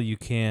as well, you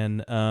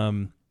can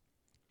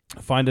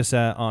find us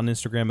on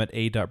Instagram at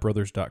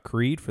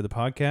a.brothers.creed for the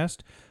podcast.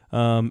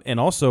 And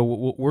also,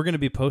 we're going to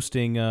be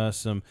posting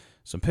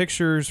some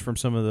pictures from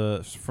some of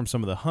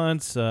the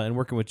hunts, and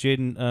working with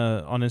Jaden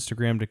on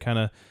Instagram to kind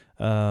of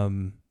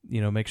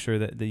make sure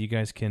that you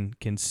guys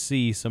can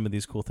see some of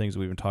these cool things that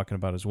we've been talking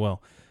about as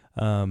well.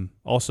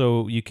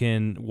 Also, you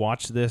can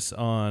watch this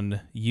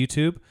on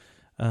YouTube.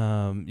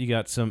 You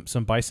got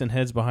some bison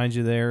heads behind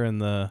you there on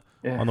the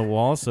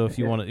wall. So if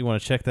you want to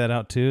check that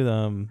out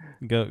too,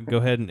 go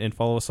ahead and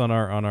follow us on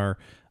our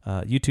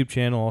YouTube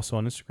channel, also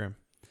on Instagram.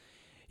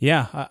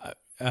 Yeah.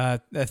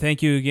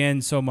 Thank you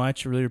again so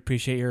much. Really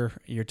appreciate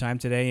your time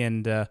today.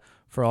 And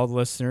for all the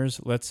listeners,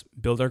 let's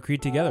build our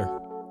creed together.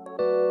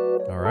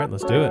 All right,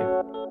 let's do it.